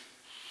fish.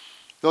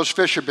 Those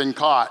fish have been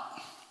caught.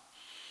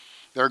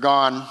 They're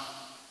gone.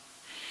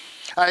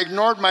 I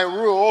ignored my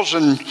rules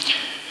and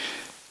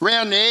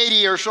ran the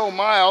 80 or so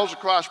miles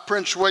across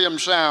Prince William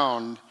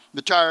Sound.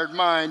 The tired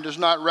mind does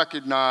not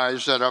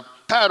recognize that a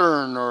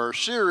pattern or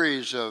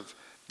series of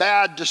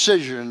bad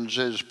decisions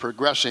is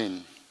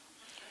progressing.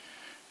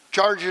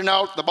 Charging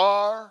out the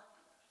bar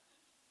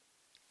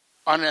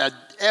on an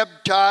ebb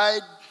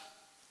tide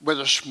with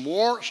a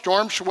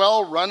storm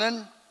swell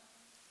running,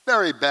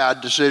 very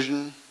bad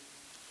decision.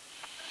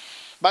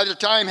 By the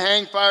time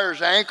Hang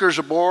Fire's anchor's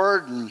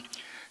aboard and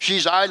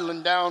she's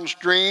idling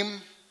downstream,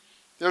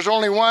 there's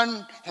only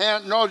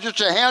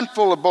just a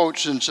handful of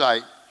boats in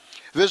sight.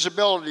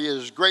 Visibility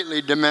is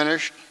greatly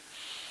diminished.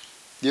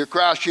 The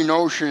crashing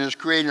ocean is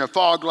creating a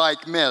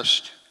fog-like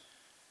mist.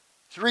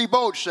 3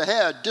 boats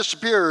ahead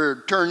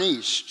disappeared, turn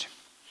east.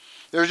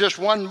 There's just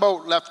 1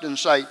 boat left in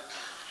sight.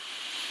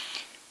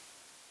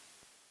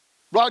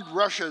 Blood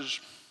rushes.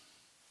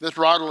 The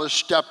throttle is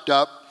stepped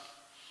up,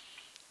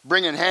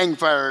 bringing Hang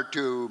Fire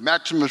to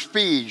maximum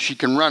speed she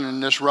can run in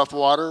this rough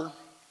water.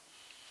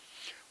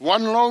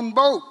 1 lone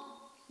boat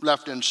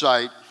left in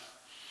sight.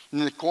 In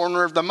the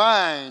corner of the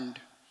mind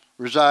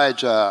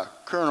resides a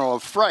kernel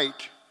of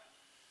fright.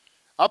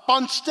 Up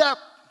on step,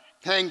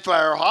 Hang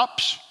Fire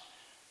hops,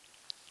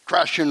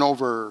 crashing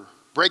over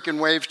breaking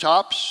wave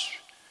tops.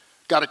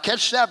 Got to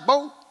catch that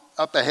boat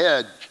up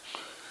ahead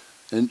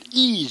and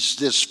ease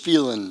this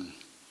feeling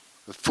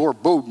of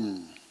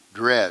foreboding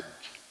dread.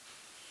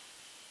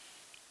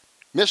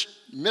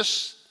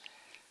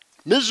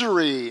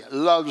 Misery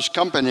loves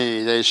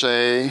company, they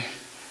say.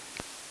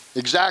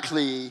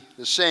 Exactly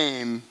the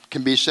same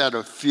can be said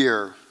of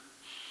fear.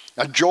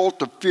 A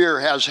jolt of fear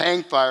has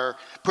Hang Fire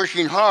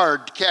pushing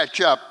hard to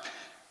catch up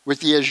with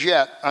the as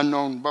yet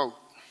unknown boat.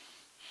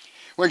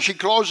 When she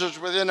closes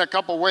within a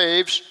couple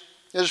waves,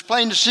 it is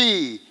plain to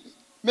see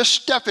Miss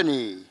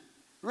Stephanie,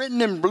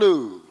 written in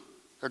blue,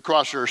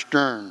 across her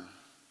stern.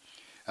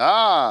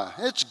 Ah,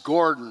 it's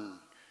Gordon.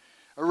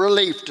 A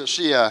relief to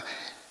see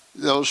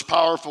those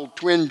powerful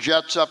twin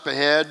jets up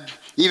ahead.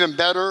 Even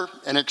better,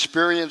 an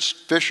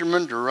experienced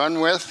fisherman to run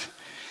with.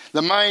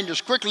 The mind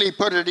is quickly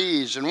put at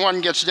ease, and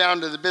one gets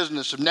down to the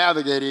business of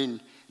navigating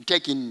and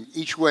taking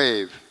each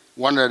wave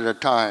one at a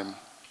time.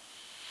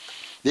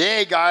 The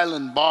Egg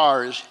Island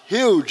bar is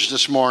huge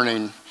this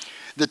morning.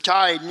 The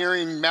tide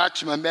nearing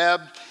maximum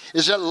ebb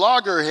is at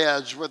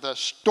loggerheads with a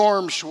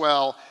storm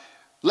swell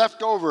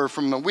left over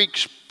from the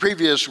week's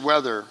previous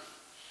weather.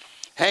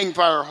 Hang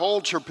Fire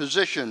holds her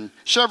position,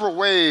 several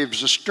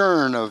waves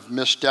astern of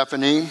Miss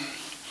Stephanie.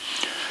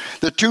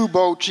 The 2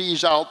 boats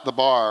ease out the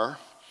bar,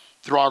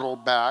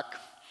 throttled back.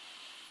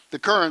 The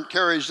current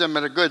carries them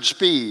at a good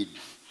speed.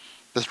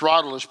 The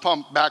throttle is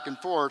pumped back and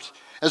forth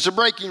as the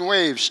breaking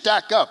waves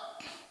stack up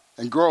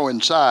and grow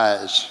in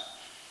size.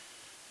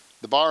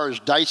 The bar is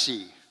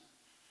dicey.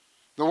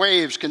 The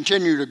waves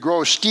continue to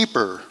grow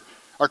steeper,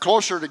 are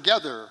closer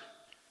together,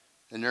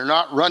 and they're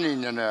not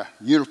running in a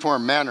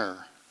uniform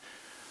manner.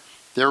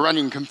 They're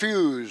running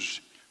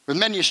confused, with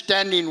many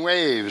standing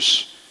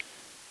waves,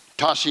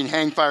 tossing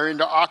Hang Fire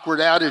into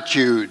awkward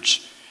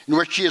attitudes in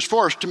which she is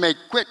forced to make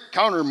quick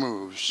counter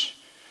moves.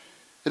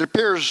 It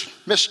appears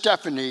Miss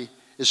Stephanie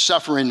is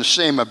suffering the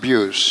same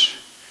abuse.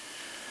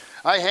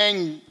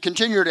 I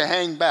continue to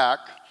hang back,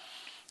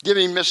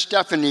 giving Miss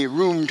Stephanie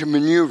room to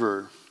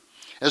maneuver.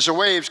 as the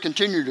waves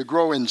continue to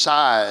grow in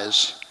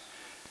size.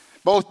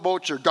 Both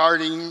boats are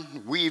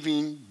darting,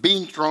 weaving,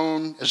 being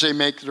thrown as they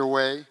make their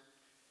way.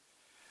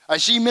 I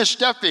see Miss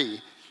Steffi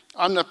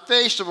on the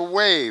face of a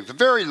wave, a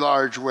very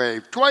large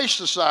wave, twice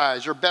the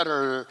size or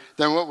better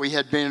than what we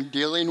had been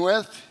dealing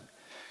with.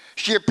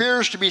 She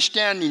appears to be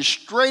standing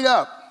straight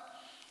up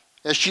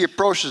as she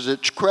approaches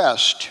its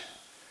crest,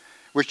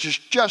 which is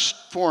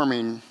just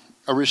forming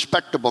a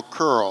respectable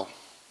curl.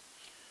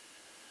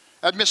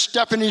 At Miss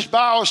Stephanie's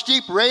bow, a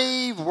steep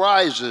wave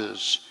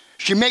rises.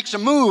 She makes a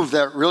move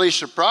that really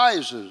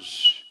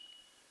surprises.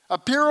 A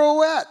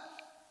pirouette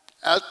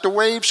as the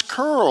wave's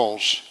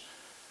curls.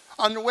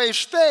 On the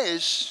wave's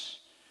face,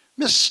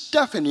 Miss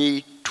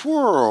Stephanie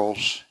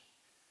twirls.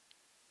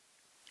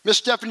 Miss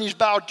Stephanie's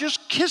bow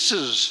just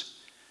kisses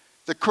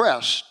the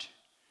crest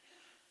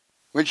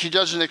when she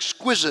does an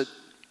exquisite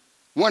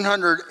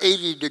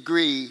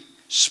 180-degree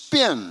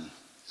spin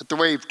at the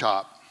wave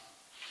top.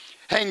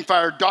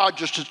 Hangfire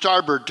dodges to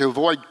starboard to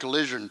avoid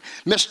collision.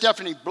 Miss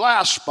Stephanie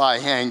blasts by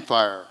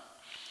Hangfire.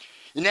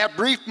 In that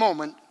brief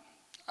moment,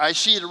 I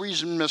see the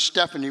reason Miss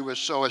Stephanie was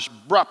so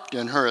abrupt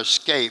in her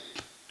escape.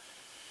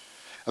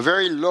 A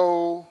very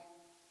low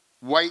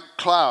white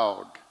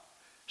cloud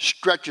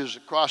stretches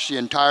across the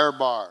entire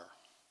bar.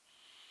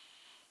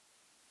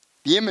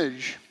 The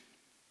image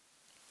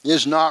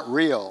is not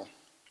real.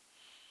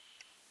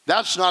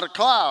 That's not a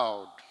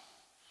cloud.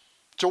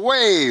 It's a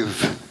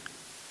wave.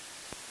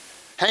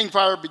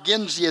 Hangfire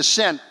begins the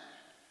ascent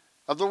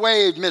of the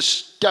wave Miss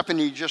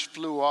Stephanie just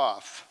flew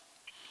off.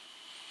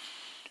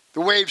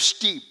 The wave's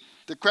steep.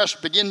 The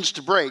crest begins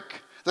to break.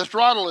 The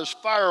throttle is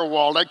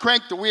firewalled. I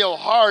crank the wheel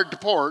hard to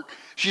port.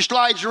 She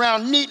slides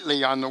around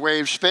neatly on the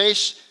wave's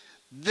face.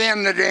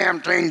 Then the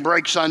damn thing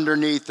breaks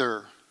underneath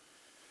her.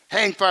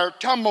 Hangfire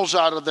tumbles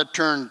out of the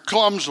turn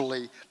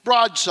clumsily,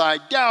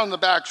 broadside down the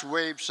back's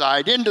wave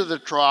side into the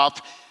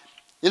trough.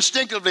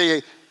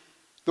 Instinctively,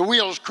 the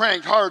wheels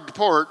cranked hard to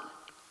port.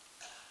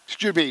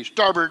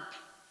 Starboard,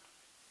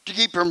 to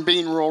keep from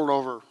being rolled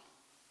over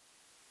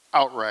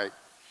outright.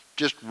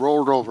 Just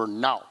rolled over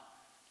now.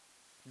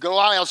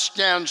 Goliath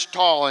stands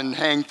tall in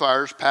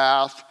Hangfire's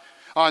path.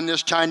 On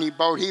this tiny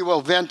boat, he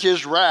will vent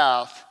his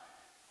wrath.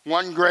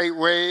 One great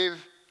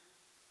wave,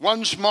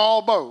 one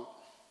small boat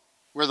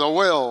with a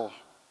will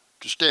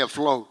to stay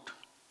afloat.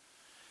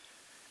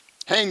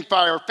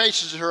 Hangfire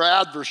faces her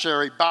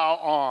adversary bow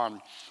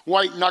on.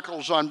 White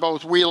knuckles on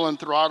both wheel and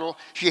throttle.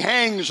 She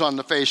hangs on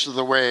the face of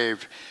the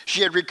wave.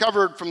 She had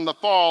recovered from the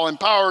fall and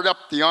powered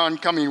up the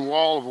oncoming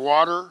wall of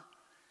water.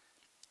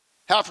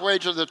 Halfway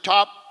to the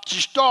top,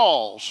 she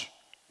stalls,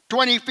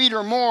 20 feet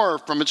or more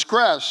from its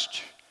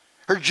crest.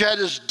 Her jet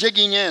is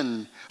digging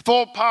in,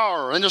 full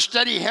power, and a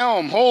steady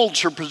helm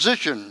holds her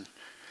position.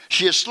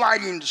 She is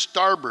sliding to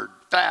starboard,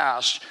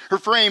 fast. Her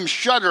frames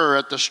shudder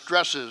at the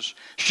stresses.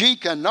 She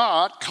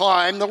cannot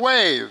climb the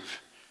wave.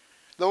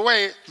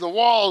 The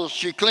wall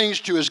she clings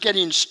to is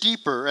getting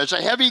steeper as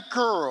a heavy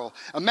curl,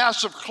 a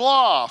massive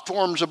claw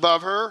forms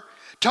above her.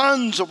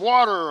 Tons of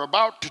water are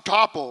about to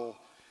topple,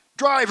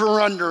 drive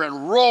her under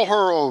and roll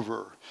her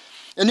over.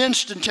 An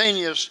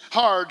instantaneous,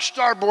 hard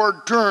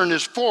starboard turn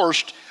is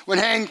forced when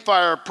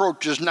Hangfire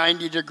approaches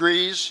 90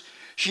 degrees.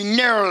 She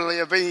narrowly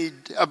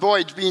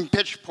avoids being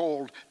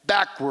pitch-poled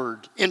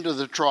backward into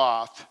the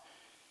trough.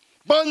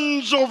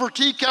 Buns over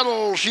tea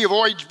kettle, she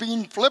avoids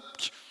being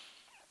flipped.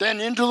 Then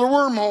into the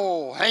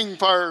wormhole,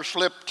 Hangfire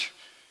slipped.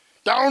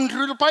 Down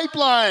through the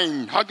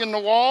pipeline, hugging the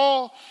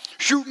wall,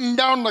 shooting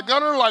down the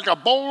gutter like a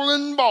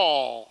bowling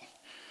ball.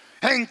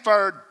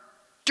 Hangfire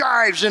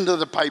dives into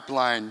the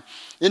pipeline.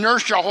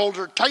 Inertia holds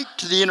her tight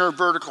to the inner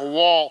vertical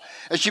wall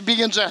as she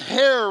begins a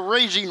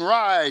hair-raising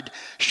ride,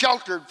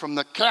 sheltered from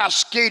the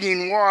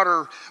cascading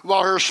water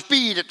while her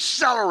speed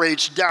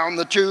accelerates down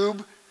the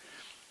tube.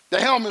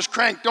 The helm is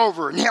cranked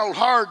over and held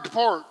hard to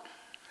port.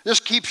 This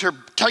keeps her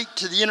tight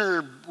to the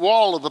inner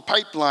wall of the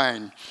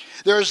pipeline.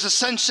 There is the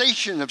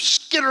sensation of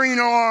skittering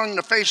along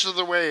the face of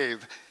the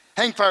wave.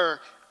 Hangfire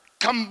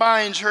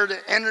combines her the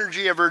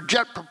energy of her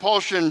jet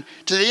propulsion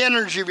to the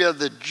energy of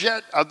the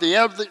jet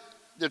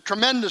the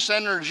tremendous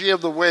energy of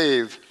the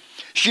wave.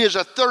 She is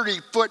a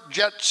 30-foot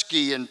jet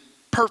ski in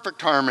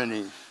perfect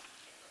harmony.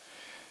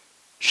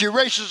 She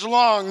races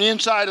along the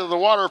inside of the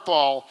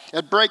waterfall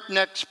at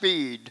breakneck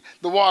speed.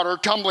 The water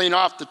tumbling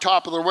off the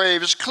top of the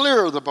wave is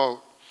clear of the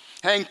boat.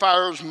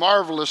 Hangfire is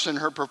marvelous in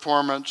her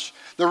performance.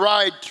 The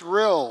ride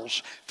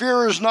thrills.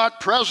 Fear is not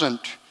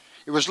present.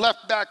 It was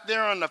left back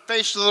there on the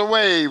face of the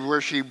wave where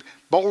she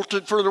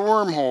bolted for the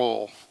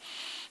wormhole.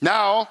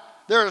 Now,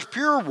 there is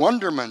pure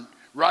wonderment,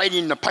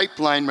 riding the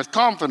pipeline with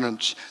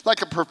confidence,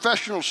 like a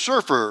professional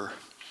surfer.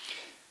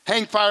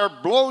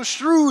 Hangfire blows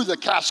through the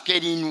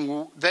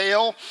cascading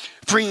veil,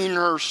 freeing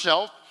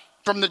herself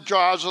from the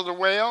jaws of the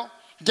whale.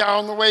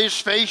 Down the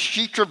wave's face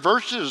she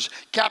traverses,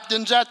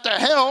 captains at the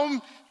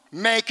helm,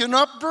 making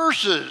up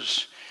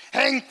verses.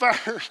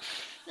 Hangfire,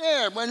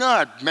 yeah, why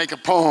not make a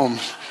poem?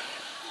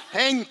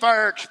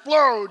 Hangfire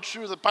explodes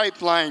through the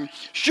pipeline,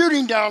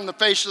 shooting down the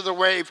face of the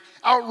wave,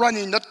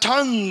 outrunning the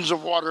tons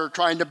of water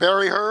trying to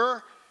bury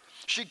her.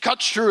 She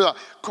cuts through the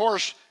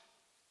course.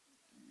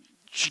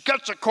 She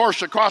cuts a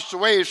course across the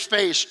wave's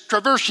face,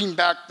 traversing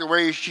back the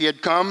way she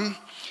had come.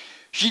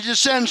 She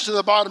descends to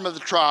the bottom of the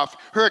trough.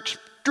 Her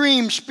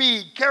extreme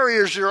speed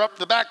carries her up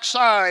the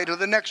backside of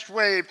the next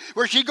wave,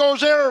 where she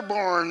goes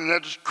airborne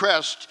at its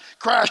crest,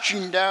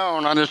 crashing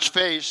down on its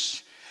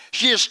face.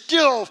 She is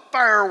still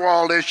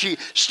firewalled as she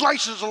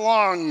slices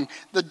along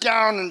the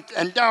down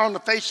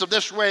the face of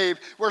this wave,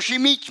 where she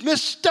meets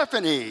Miss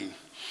Stephanie.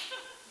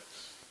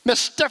 Miss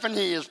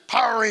Stephanie is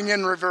powering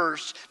in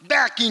reverse,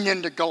 backing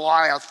into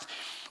Goliath,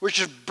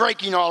 which is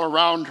breaking all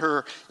around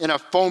her in a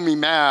foamy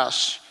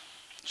mass.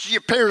 She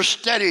appears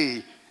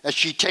steady as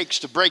she takes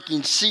the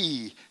breaking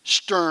sea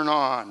stern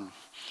on.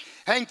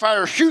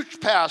 Hangfire shoots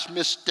past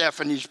Miss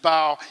Stephanie's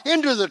bow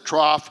into the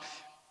trough,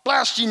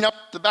 blasting up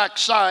the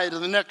backside of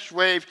the next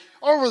wave,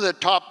 over the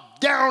top,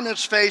 down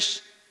its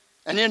face,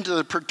 and into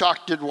the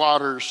protected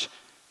waters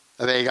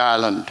of Egg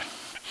Island.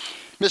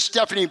 Miss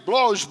Stephanie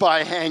blows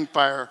by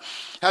Hangfire,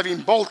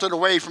 having bolted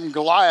away from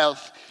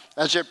Goliath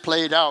as it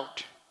played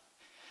out.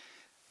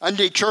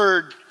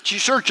 Undeterred, she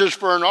searches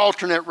for an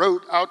alternate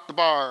route out the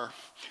bar.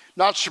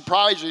 Not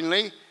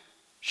surprisingly,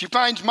 she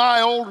finds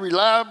my old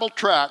reliable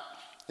track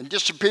and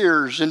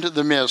disappears into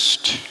the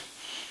mist.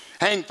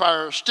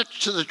 Hangfire sticks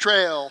to the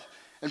trail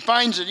and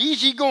finds it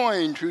easy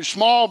going through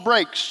small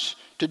breaks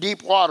to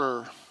deep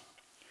water.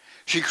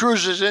 She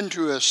cruises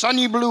into a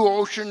sunny blue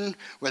ocean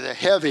with a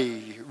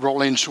heavy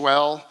rolling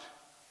swell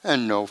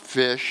and no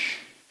fish.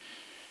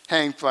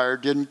 Hangfire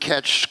didn't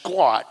catch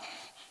squat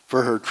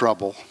for her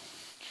trouble.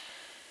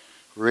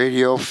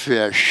 Radio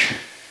fish.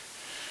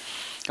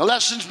 A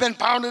lesson's been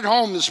pounded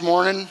home this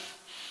morning,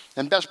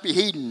 and best be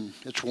heeding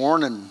its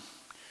warning.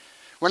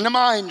 When the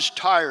mind's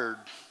tired,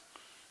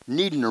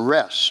 needing a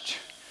rest,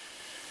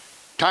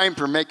 time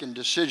for making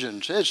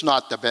decisions, it's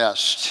not the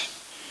best.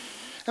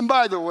 And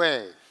by the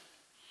way,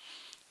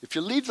 if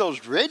you leave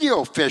those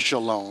radio fish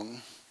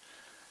alone,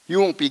 you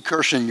won't be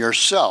cursing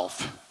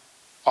yourself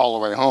all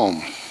the way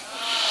home.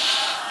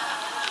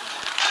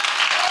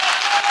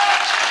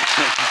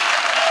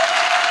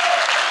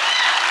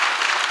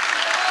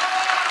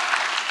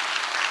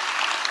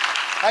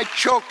 I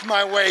choked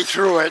my way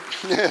through it.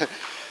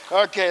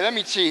 Okay, let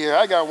me see here.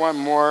 I got one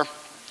more.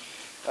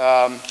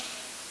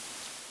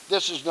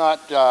 This is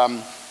not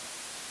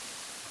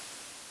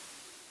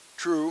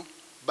true,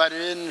 but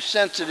in a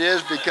sense it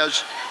is,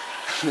 because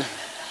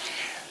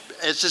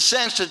it's a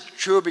sense it's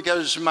true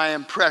because it's my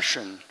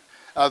impression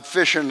of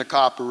fishing the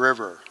Copper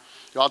River.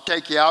 So I'll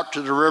take you out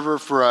to the river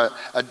for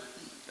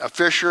a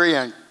fishery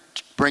and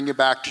bring you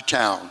back to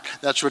town.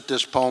 That's what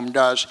this poem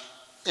does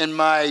in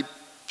my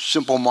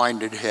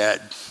simple-minded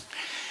head.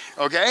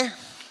 Okay,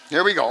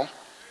 here we go.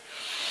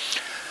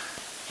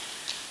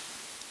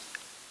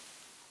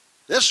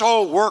 This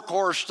old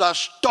workhorse, the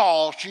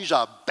stall, she's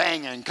a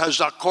banging, because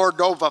the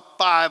Cordova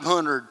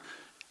 500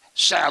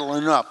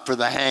 saddling up for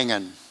the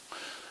hanging.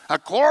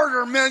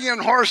 250,000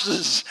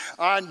 horses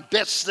on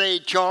bits they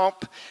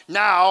chomp.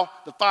 Now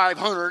the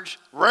 500's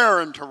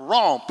raring to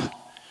romp.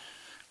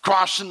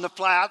 Crossing the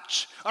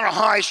flats on a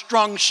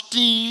high-strung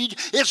steed,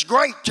 it's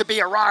great to be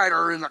a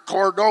rider in the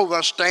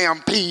Cordova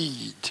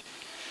Stampede.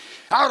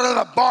 Out of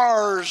the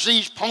bars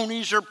these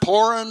ponies are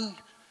pouring,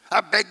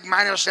 a big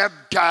minus ebb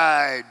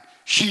tide,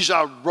 she's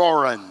a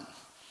roaring.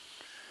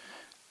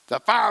 The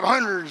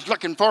 500's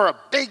looking for a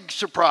big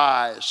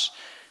surprise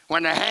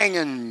when the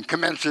hanging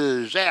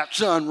commences at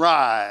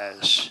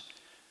sunrise.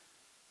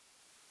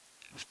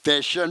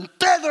 Fish and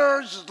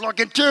Feathers is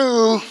looking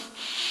too,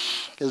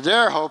 because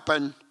they're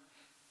hoping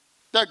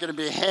they're going to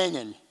be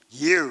hanging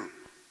you,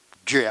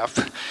 Jeff.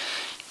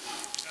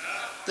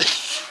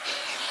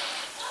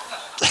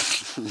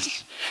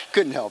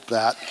 Couldn't help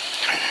that.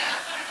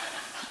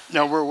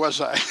 Now, where was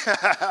I?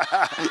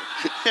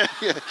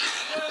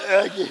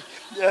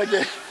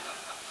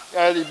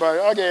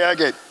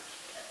 Okay.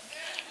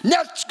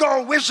 Nets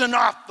go whizzing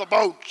off the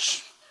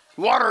boats.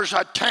 Water's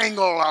a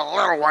tangle of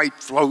little white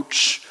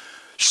floats.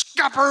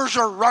 Scuppers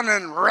are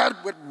running red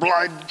with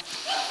blood.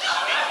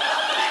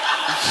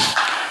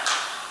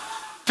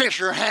 Fish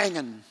are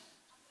hanging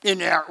in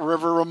that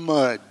river of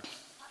mud.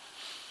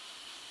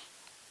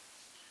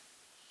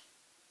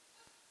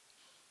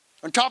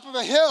 On top of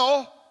a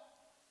hill,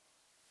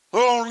 a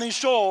lonely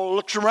soul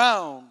looks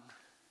around.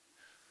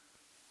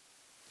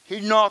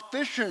 He's not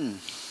fishing,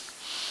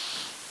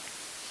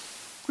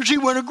 because he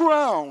went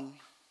aground.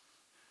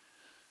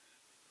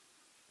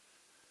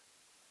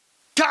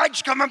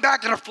 Tide's coming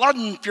back in a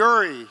flooding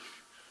fury.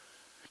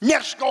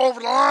 Nets go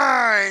over the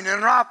line in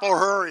an awful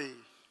hurry.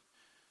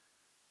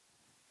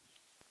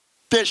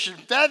 Fish and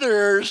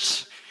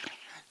Feathers,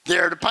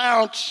 there to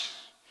pounce,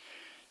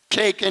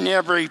 taking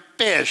every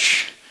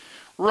fish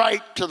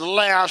right to the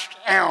last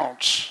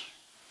ounce.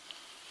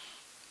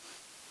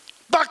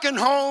 Bucking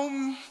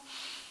home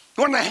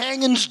when the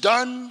hanging's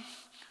done,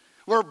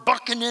 we're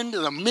bucking into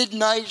the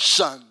midnight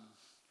sun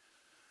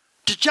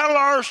to tell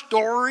our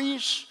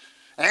stories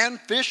and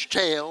fish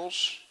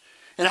tales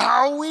and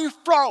how we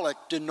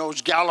frolicked in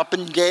those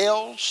galloping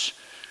gales.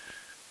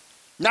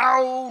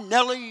 Now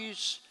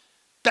Nellie's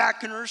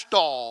back in her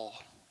stall.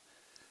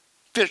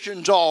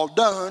 Fishing's all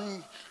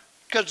done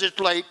 'cause it's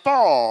late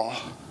fall.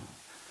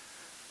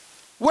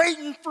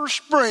 Waiting for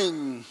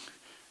spring,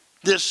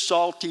 this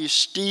salty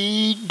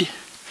steed,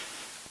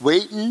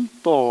 waiting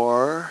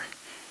for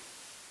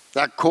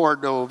the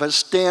Cordova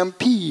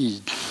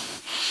stampede.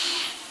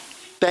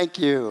 Thank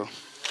you.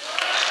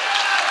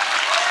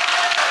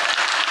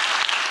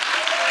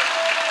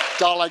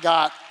 That's all I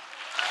got.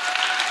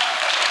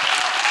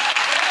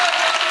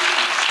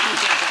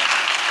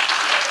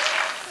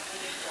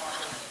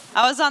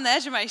 I was on the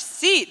edge of my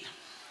seat.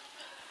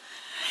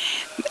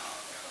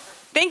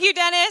 Thank you,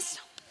 Dennis.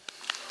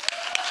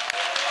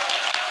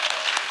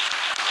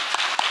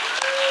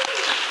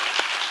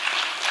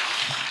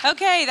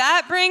 Okay,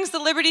 that brings the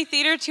Liberty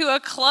Theater to a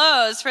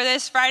close for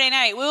this Friday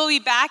night. We will be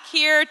back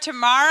here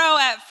tomorrow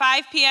at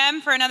 5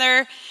 p.m. for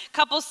another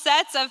couple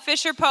sets of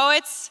Fisher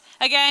Poets.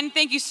 Again,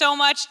 thank you so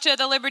much to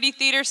the Liberty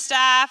Theater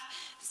staff,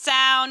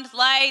 sound,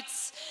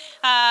 lights,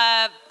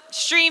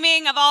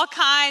 streaming of all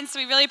kinds.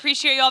 We really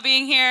appreciate you all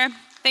being here.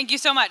 Thank you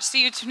so much.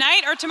 See you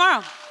tonight or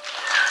tomorrow.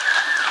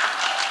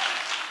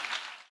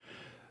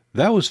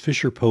 That was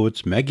Fisher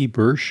Poets Maggie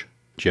Birch,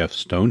 Jeff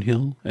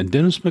Stonehill, and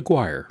Dennis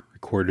McGuire,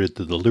 recorded at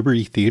the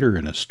Liberty Theater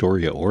in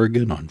Astoria,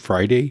 Oregon on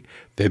Friday,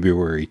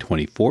 February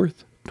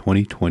 24th,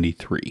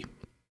 2023.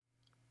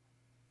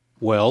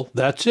 Well,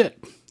 that's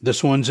it.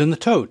 This one's in the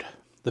tote.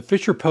 The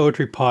Fisher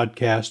Poetry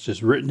Podcast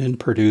is written and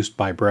produced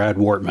by Brad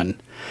Wortman.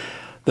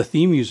 The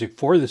theme music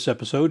for this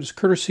episode is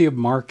courtesy of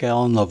Mark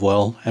Allen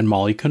Lovewell and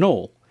Molly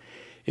Knoll.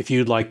 If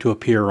you'd like to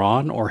appear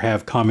on or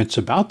have comments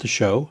about the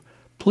show,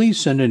 please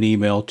send an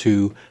email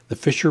to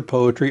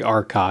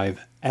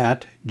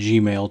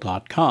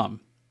thefisherpoetryarchive@gmail.com.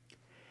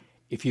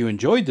 If you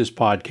enjoyed this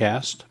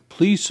podcast,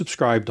 please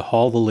subscribe to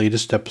haul the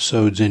latest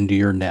episodes into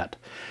your net.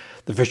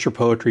 The Fisher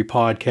Poetry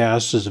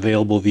Podcast is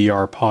available via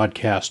our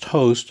podcast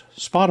host,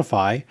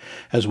 Spotify,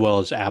 as well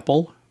as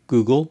Apple,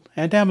 Google,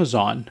 and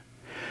Amazon.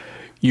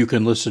 You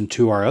can listen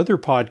to our other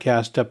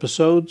podcast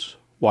episodes,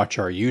 watch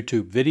our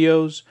YouTube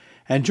videos,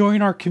 and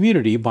join our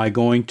community by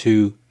going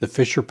to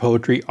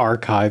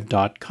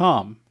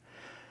thefisherpoetryarchive.com.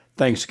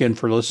 Thanks again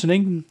for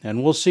listening,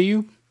 and we'll see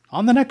you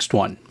on the next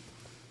one.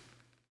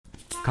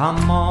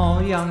 Come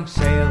all young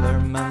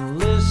sailormen,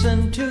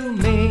 listen to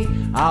me.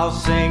 I'll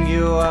sing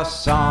you a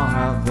song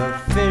of the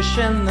fish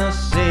in the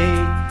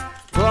sea.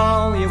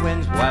 Blow ye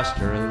winds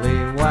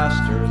westerly,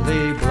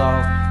 westerly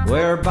blow.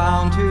 We're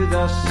bound to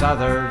the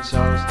southward,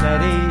 so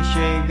steady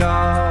she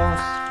goes.